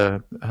tipped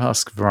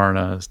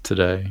Husqvarna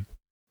today.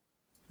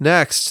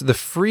 Next, the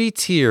free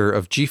tier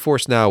of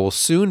GeForce Now will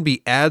soon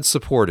be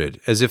ad-supported,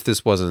 as if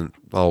this wasn't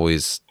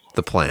always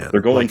the plan.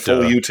 They're going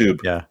full YouTube.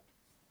 Yeah.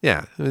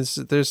 Yeah. There's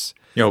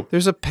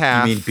a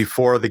path. You mean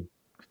before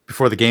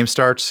the game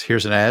starts,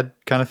 here's an ad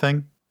kind of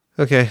thing?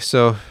 Okay,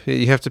 so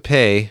you have to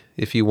pay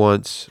if you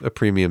want a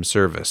premium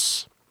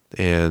service.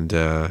 And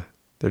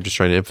they're just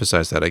trying to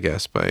emphasize that, I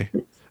guess, by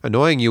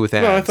annoying you with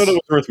ads. No, I thought it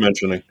was worth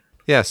mentioning.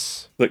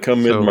 Yes. That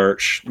come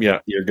mid-March,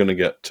 you're going to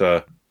get...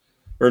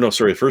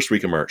 first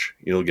week of March,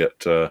 you'll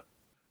get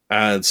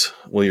ads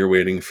while you're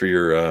waiting for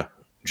your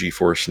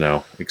GeForce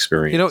Now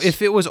experience.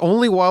 If it was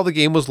only while the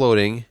game was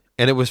loading,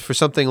 and it was for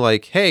something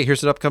like, hey,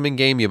 here's an upcoming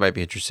game you might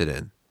be interested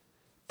in,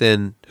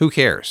 then who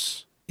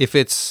cares? If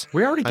it's,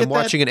 I'm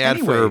watching an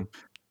ad for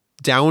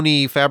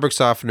Downy fabric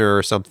softener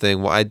or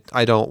something, well,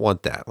 I don't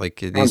want that.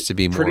 Like, it needs to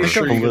be more. Pretty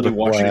sure you're going to be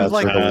watching ads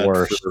like the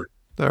worst.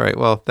 All right,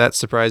 well, that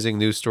surprising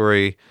news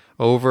story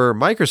over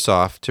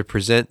Microsoft to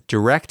present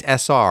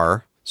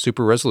DirectSR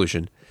Super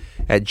Resolution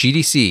at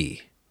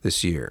GDC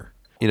this year.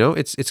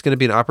 it's going to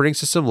be an operating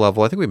system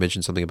level. I think we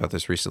mentioned something about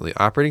this recently.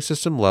 Operating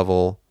system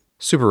level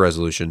super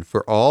resolution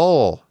for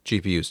all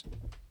GPUs.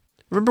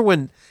 Remember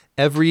when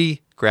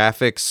every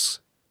graphics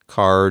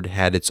card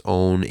had its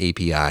own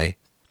API?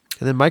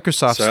 And then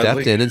Microsoft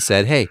stepped in and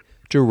said, hey,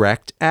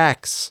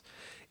 DirectX.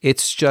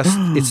 It's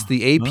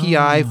the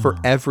API for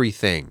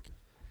everything.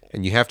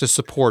 And you have to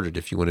support it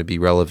if you want to be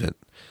relevant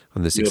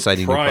on this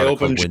exciting new product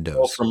called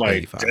Windows. From my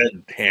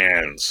dead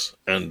hands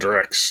and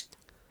directs.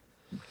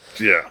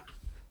 Yeah.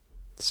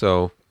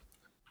 So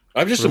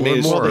I'm just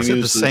amazed. Well, they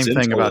said the same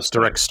thing about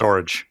direct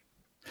storage.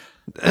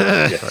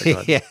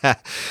 Yeah.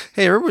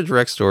 Hey, remember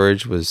direct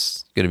storage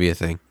was going to be a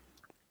thing,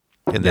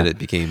 and then it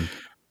became.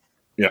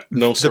 Yeah.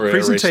 No, sorry.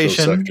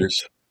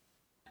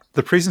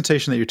 The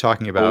presentation that you're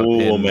talking about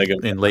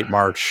in late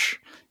March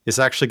is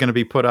actually going to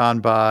be put on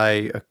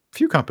by a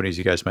few companies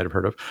you guys might have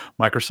heard of.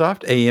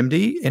 Microsoft,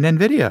 AMD, and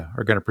NVIDIA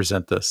are going to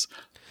present this.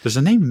 There's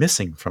a name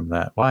missing from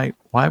that. Why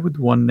would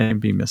one name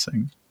be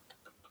missing?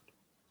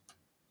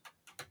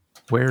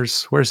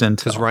 Where's Intel?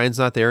 Because Ryan's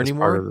not there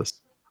anymore. Part of this.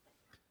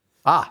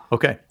 Ah,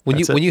 okay. When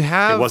you've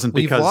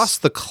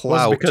lost the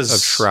clout of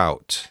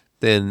Shrout,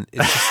 then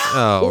it's just,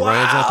 wow.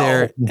 Ryan's not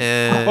there.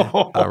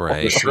 All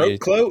right. Shrout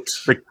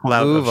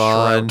clout. Move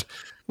on.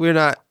 We're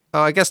not. Oh,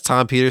 I guess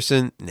Tom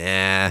Peterson.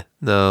 Nah,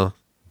 no,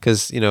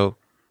 because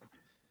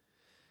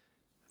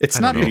it's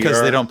not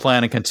because they don't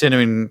plan on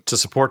continuing to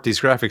support these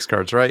graphics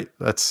cards, right?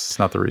 That's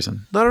not the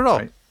reason. Not at all.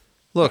 Right.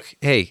 Look,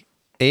 hey,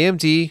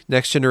 AMD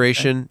next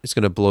generation is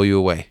going to blow you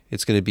away.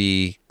 It's going to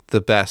be the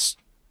best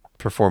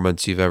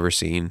performance you've ever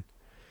seen.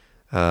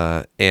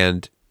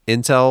 And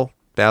Intel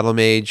Battle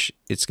Mage,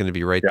 it's going to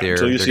be right there.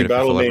 Until you see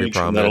Battle Mage,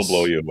 and that'll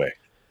blow you away.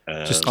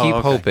 Just keep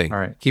hoping. All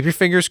right. Keep your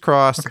fingers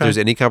crossed if there's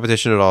any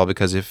competition at all,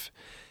 because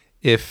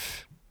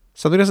if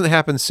something doesn't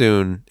happen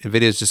soon,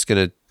 NVIDIA's just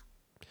going to,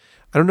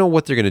 I don't know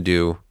what they're going to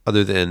do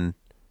other than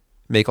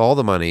make all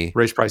the money,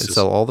 raise prices, and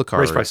sell all the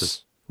cards,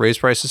 raise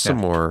prices some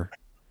Yeah. more.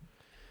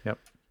 Yep.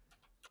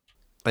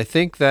 I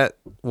think that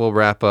will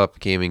wrap up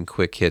gaming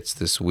quick hits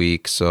this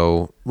week.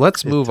 So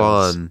let's move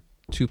on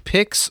to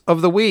picks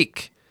of the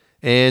week.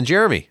 And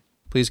Jeremy,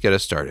 please get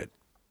us started.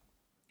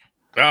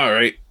 All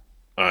right.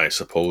 I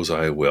suppose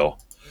I will.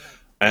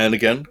 And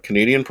again,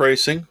 Canadian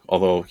pricing,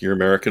 although your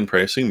American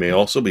pricing may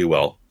also be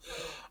well.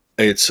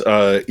 It's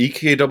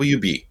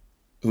EKWB,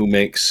 who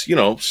makes,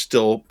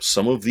 still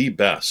some of the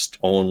best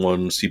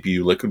all-in-one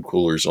CPU liquid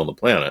coolers on the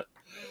planet.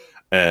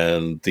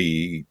 And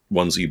the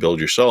ones that you build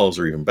yourselves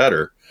are even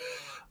better.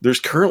 There's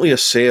currently a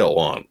sale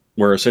on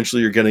where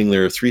essentially you're getting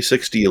their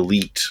 360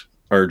 Elite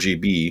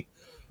RGB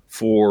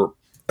for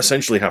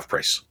essentially half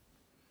price,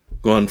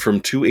 gone from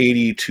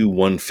 $280 to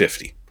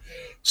 $150.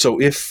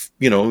 So if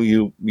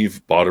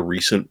you've bought a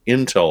recent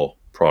Intel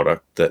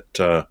product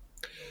that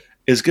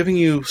is giving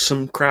you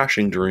some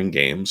crashing during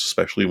games,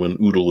 especially when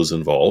Oodle is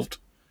involved,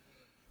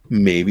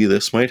 maybe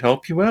this might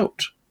help you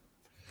out.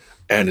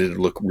 And it'd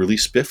look really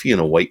spiffy in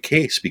a white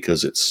case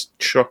because it's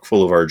chock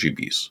full of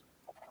RGBs.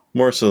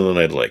 More so than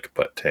I'd like,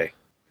 but hey,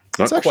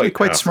 it's actually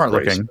quite smart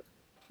looking.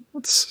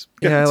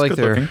 I like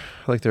their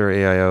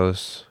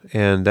AIOs,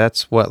 and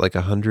that's what, like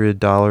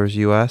 $100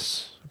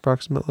 US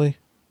approximately.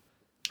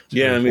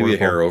 Yeah, maybe a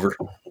hair over.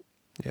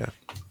 Yeah.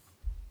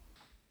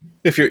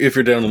 If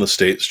you're down in the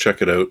States,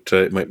 check it out.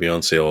 It might be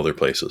on sale other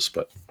places,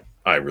 but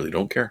I really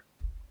don't care.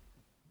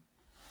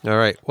 All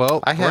right.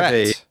 Well, I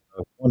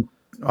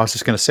was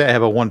just going to say I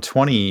have a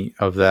 120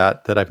 of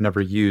that I've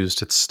never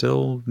used. It's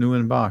still new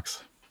in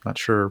box. Not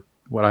sure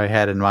what I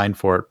had in mind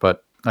for it,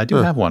 but I do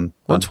have one.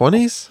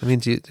 120s? I mean,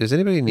 does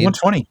anybody need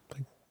 120?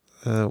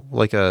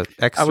 Like a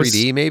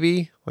X3D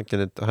maybe? Like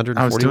a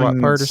 140 watt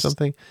part or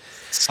something?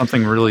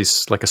 Something really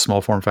like a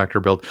small form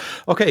factor build.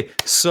 Okay,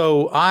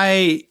 so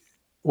I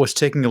was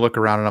taking a look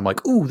around and I'm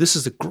like, ooh, this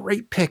is a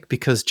great pick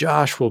because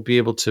Josh will be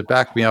able to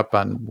back me up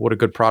on what a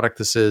good product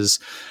this is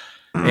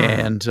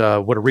and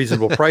what a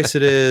reasonable price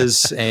it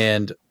is.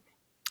 And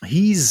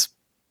he's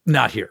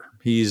not here.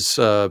 He's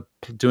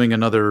doing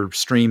another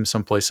stream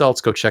someplace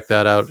else. Go check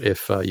that out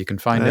if you can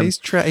find him.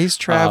 He's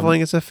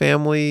traveling as a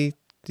family,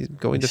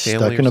 going to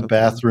family. Stuck in a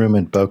bathroom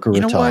in Boca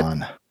Raton.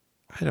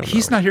 I don't know.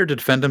 He's not here to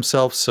defend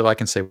himself, so I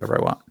can say whatever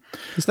I want.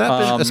 He's not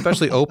been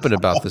especially open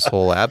about this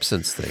whole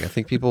absence thing. I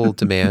think people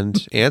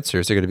demand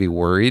answers. They're going to be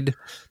worried.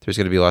 There's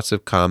going to be lots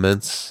of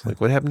comments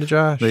like, "What happened to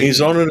Josh?" He's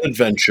on an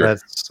adventure.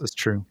 That's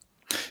true.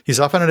 He's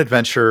off on an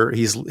adventure.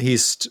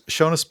 He's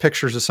shown us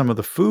pictures of some of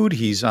the food.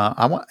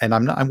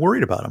 I'm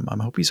worried about him.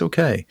 I hope he's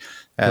okay.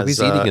 Hope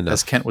he's eating enough.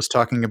 As Kent was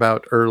talking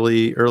about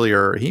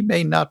earlier, he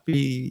may not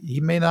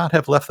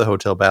have left the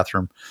hotel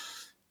bathroom.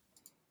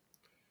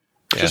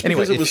 Yeah.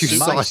 Anyway, if you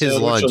saw his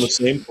lunch on the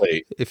same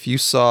plate, if you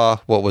saw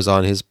what was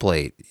on his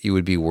plate, you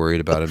would be worried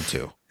about him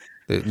too.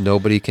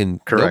 Nobody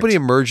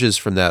emerges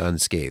from that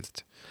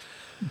unscathed.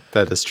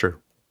 That is true.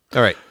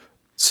 All right.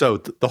 So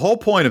the whole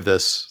point of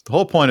this,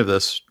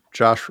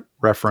 Josh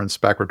reference,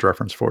 backwards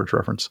reference, forwards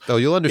reference. Oh,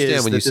 you'll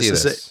understand when you see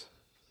this.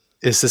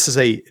 this is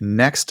a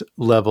next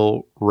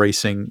level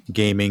racing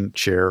gaming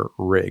chair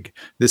rig.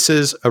 This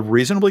is a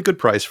reasonably good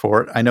price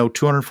for it. I know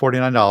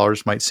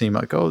 $249 might seem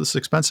like, oh, this is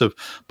expensive.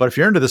 But if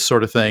you're into this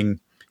sort of thing,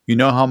 you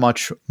know how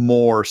much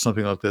more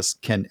something like this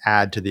can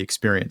add to the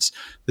experience.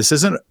 This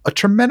isn't a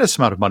tremendous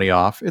amount of money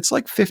off. It's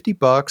like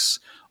 $50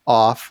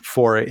 off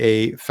for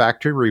a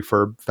factory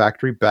refurb,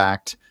 factory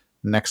backed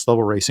next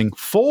level racing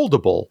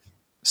foldable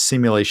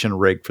simulation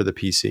rig for the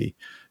PC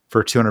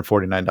for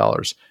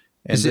 $249.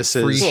 And Is it this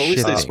free is Well, at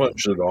least they shipping?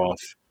 smudged it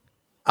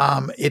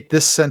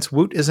off. since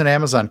Woot is an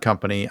Amazon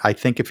company, I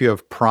think if you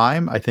have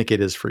Prime, I think it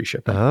is free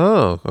shipping.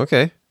 Oh,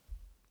 okay.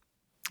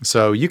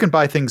 So you can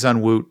buy things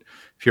on Woot.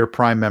 If you're a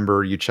Prime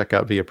member, you check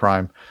out via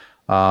Prime.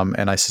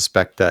 And I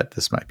suspect that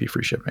this might be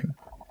free shipping.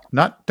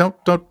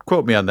 Don't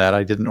quote me on that.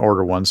 I didn't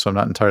order one, so I'm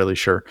not entirely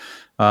sure.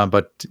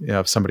 But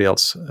if somebody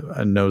else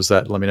knows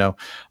that, let me know.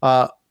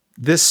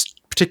 This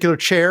particular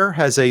chair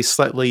has a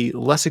slightly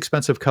less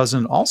expensive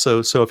cousin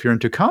also. So if you're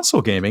into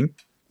console gaming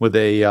with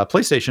a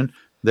PlayStation,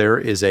 there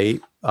is a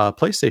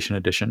PlayStation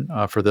edition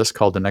for this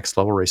called the Next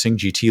Level Racing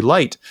GT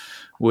Lite,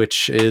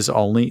 which is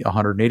only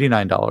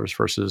 $189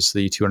 versus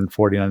the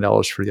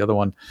 $249 for the other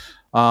one.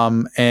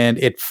 And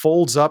it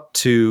folds up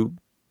to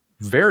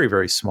very,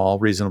 very small,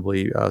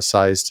 reasonably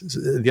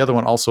sized. The other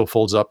one also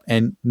folds up.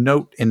 And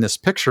note in this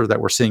picture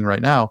that we're seeing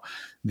right now,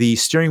 the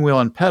steering wheel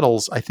and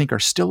pedals, I think, are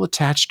still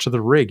attached to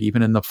the rig,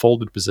 even in the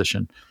folded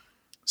position.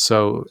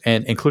 So,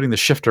 and including the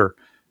shifter,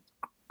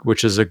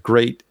 which is a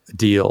great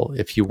deal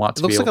if you want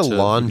to be able to. It looks like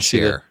a lawn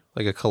chair,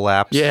 like a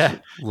collapsed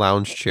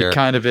lounge chair. It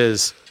kind of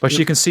is. But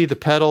you can see the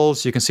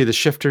pedals, you can see the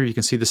shifter, you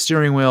can see the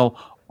steering wheel,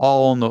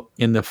 all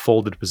in the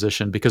folded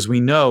position, because we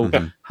know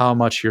how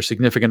much your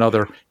significant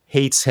other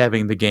hates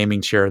having the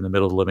gaming chair in the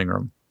middle of the living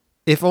room.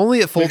 If only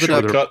it Make folded sure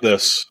up to cut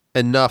this,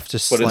 enough to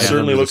slide but it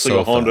certainly under looks the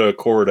like a sofa. Honda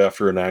Accord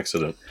after an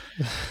accident.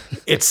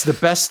 It's the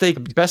best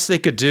they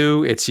could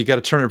do. It's you got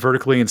to turn it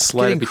vertically and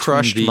slide Getting it between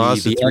crushed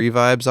Mazda 3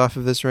 vibes off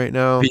of this right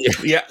now.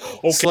 Yeah,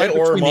 Slide okay,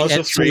 it or a between the Mazda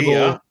end 3, table.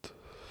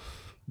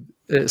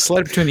 yeah. Slide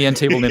it between the end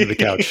table and into the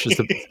couch. Is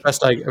the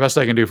best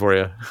I can do for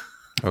you.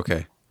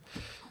 Okay.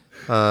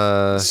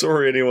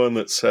 Sorry, anyone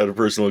that's had a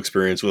personal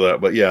experience with that,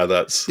 but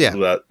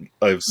that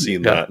I've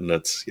seen that, and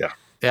that's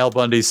Al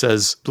Bundy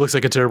says, looks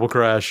like a terrible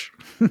crash.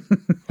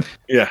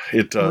 yeah,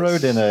 it does. I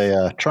rode in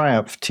a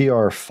Triumph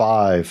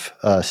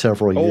TR5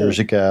 several years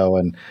ago,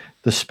 and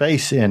the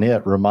space in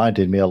it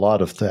reminded me a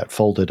lot of that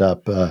folded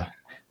up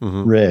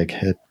rig.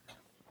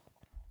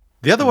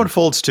 The other one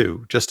folds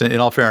too. Just in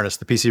all fairness,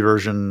 the PC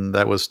version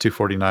that was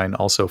 $249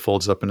 also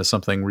folds up into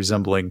something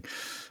resembling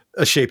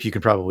a shape you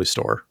can probably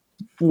store.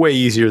 Way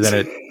easier than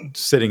it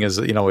sitting as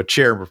a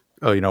chair,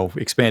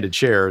 expanded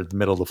chair in the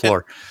middle of the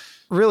floor.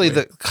 Really,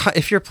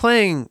 if you're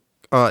playing,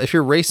 if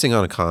you're racing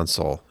on a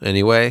console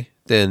anyway,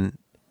 then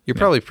you're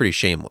probably pretty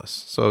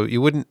shameless. So you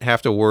wouldn't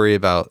have to worry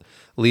about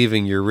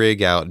leaving your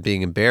rig out and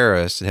being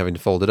embarrassed and having to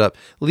fold it up.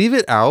 Leave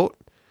it out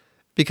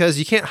because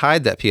you can't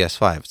hide that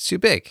PS5. It's too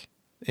big.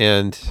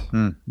 And,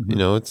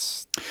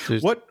 it's...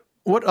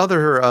 What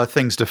other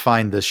things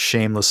define this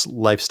shameless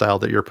lifestyle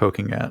that you're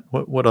poking at?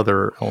 What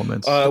other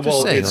elements?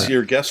 It's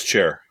your guest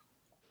chair.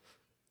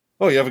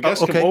 Oh, you have a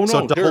guest? Okay. Oh, no,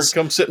 So here,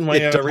 come sit in my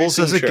it doubles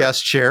racing as a chair.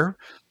 guest chair.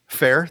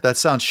 Fair. That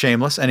sounds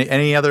shameless.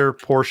 Any other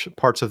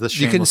parts of this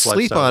You shameless can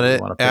sleep lifestyle on that you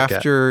it wanna pick at?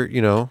 after,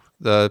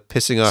 the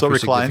pissing off So your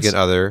reclines. significant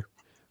other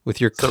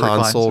with your So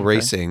reclines, console okay.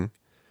 racing.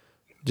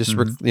 Just,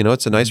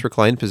 it's a nice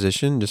reclined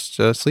position. Just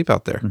sleep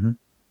out there.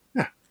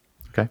 Yeah.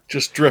 Okay.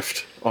 Just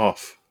drift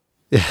off.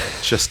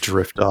 Just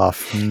drift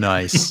off.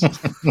 Nice.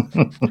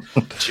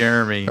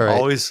 Jeremy, All right.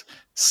 always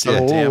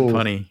so damn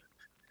funny.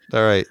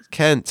 All right.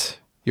 Kent,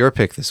 your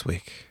pick this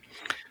week.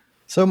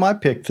 So my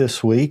pick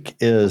this week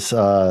is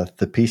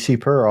the PC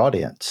Per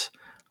audience.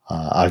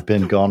 I've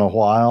been gone a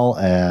while,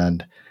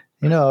 and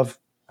I've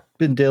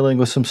been dealing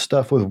with some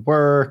stuff with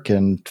work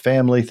and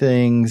family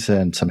things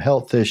and some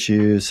health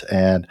issues,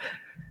 and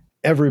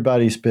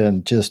everybody's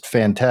been just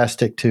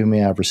fantastic to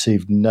me. I've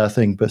received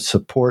nothing but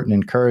support and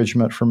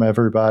encouragement from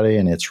everybody,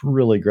 and it's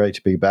really great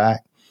to be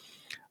back.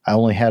 I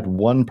only had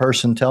one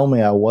person tell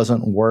me I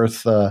wasn't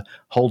worth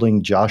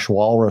holding Josh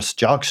Walrus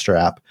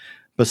jockstrap,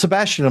 but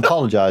Sebastian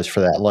apologized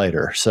for that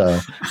later. So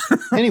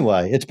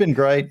anyway, it's been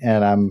great,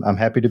 and I'm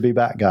happy to be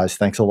back, guys.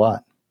 Thanks a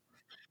lot.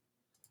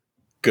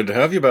 Good to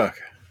have you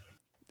back.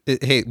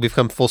 Hey, we've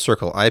come full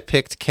circle. I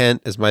picked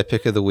Kent as my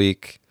pick of the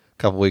week a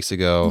couple weeks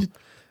ago,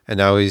 and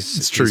now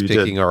he's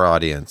picking our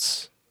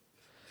audience.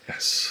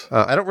 Yes.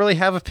 I don't really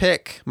have a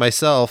pick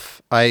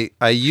myself. I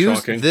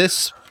used Shocking.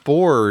 this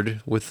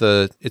board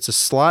it's a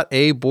slot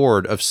A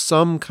board of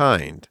some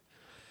kind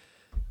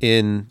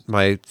in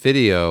my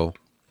video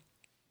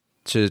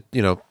to,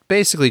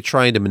 basically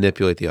trying to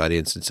manipulate the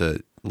audience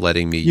into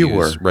letting me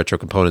use retro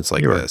components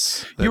like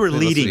this. You were Let's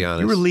be leading.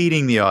 honest. You were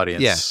leading the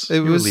audience. Yeah,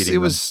 it You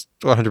was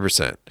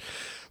 100%.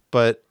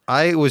 But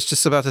I was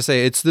just about to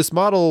say it's this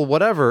model,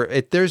 whatever.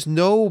 There's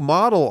no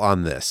model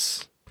on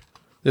this.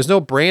 There's no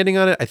branding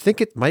on it. I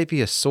think it might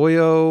be a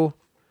Soyo.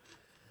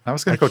 I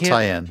was going to go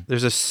tie in.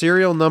 There's a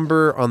serial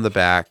number on the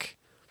back,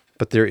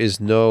 but there is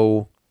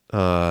no.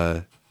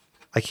 I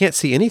can't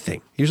see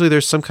anything. Usually,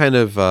 there's some kind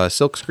of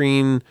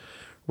silkscreen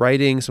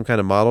writing, some kind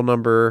of model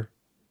number.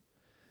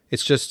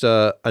 It's just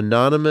a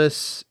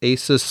anonymous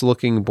Asus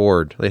looking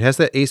board. It has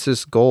that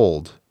Asus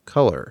gold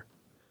color,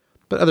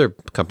 but other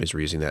companies were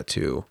using that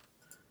too.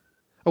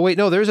 Oh wait,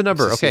 no, there's a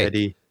number.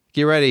 Okay,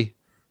 get ready.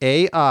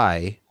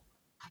 AI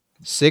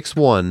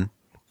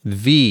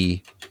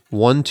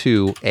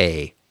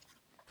 61V12A.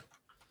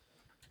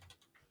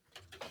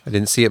 I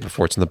didn't see it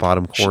before. It's in the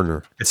bottom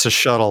corner. It's a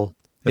shuttle.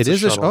 It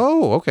is a shuttle.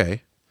 Oh,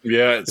 okay.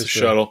 Yeah, it's a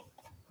shuttle.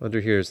 Under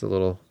here is the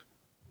little.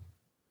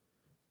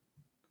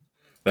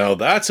 Now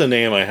that's a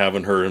name I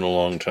haven't heard in a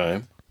long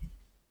time.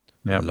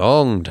 Yeah,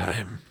 long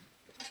time.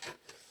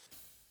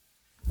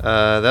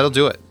 That'll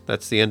do it.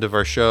 That's the end of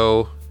our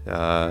show.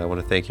 I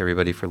want to thank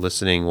everybody for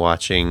listening,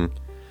 watching,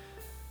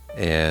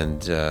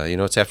 and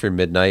it's after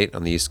midnight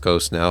on the East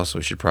Coast now, so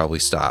we should probably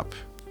stop.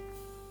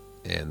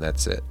 And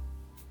that's it.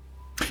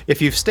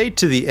 If you've stayed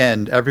to the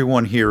end,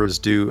 everyone here is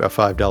due a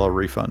 $5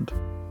 refund.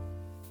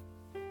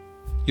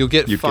 You'll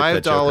get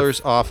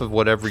 $5 off of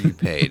whatever you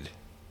paid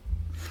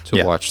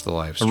to watch the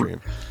live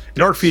stream.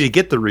 In order for you to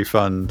get the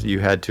refund,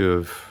 you had to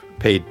have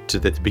paid to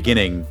the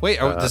beginning. Wait,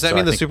 does that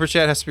mean the super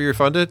chat has to be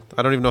refunded?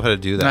 I don't even know how to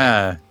do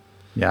that.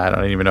 Yeah, I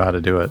don't even know how to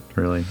do it,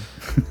 really.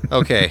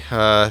 Okay,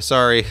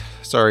 sorry,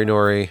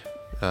 Nori.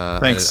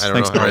 Thanks. I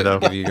don't know how to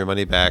give you your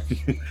money back.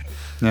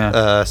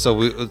 Yeah.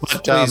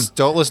 Please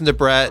don't listen to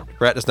Brett.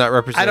 Brett does not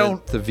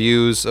represent the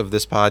views of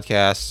this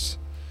podcast.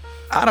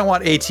 I don't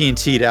want AT&T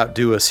to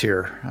outdo us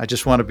here. I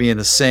just want to be in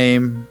the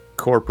same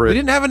corporate. We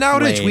didn't have an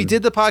outage. lane. We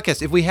did the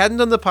podcast. If we hadn't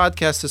done the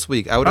podcast this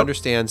week, I would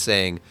understand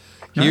saying,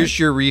 "Here's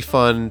your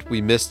refund.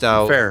 We missed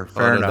out fair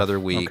on enough. another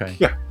week." Okay.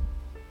 Yeah.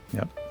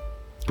 Yep.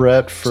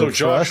 Brett, for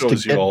us to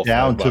owes you all get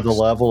down to the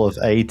level of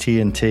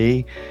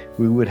AT&T,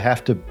 we would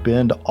have to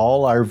bend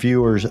all our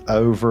viewers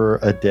over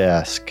a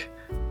desk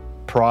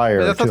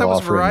prior to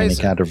offering any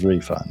kind of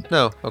refund.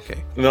 No,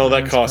 okay. No,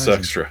 that costs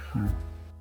extra.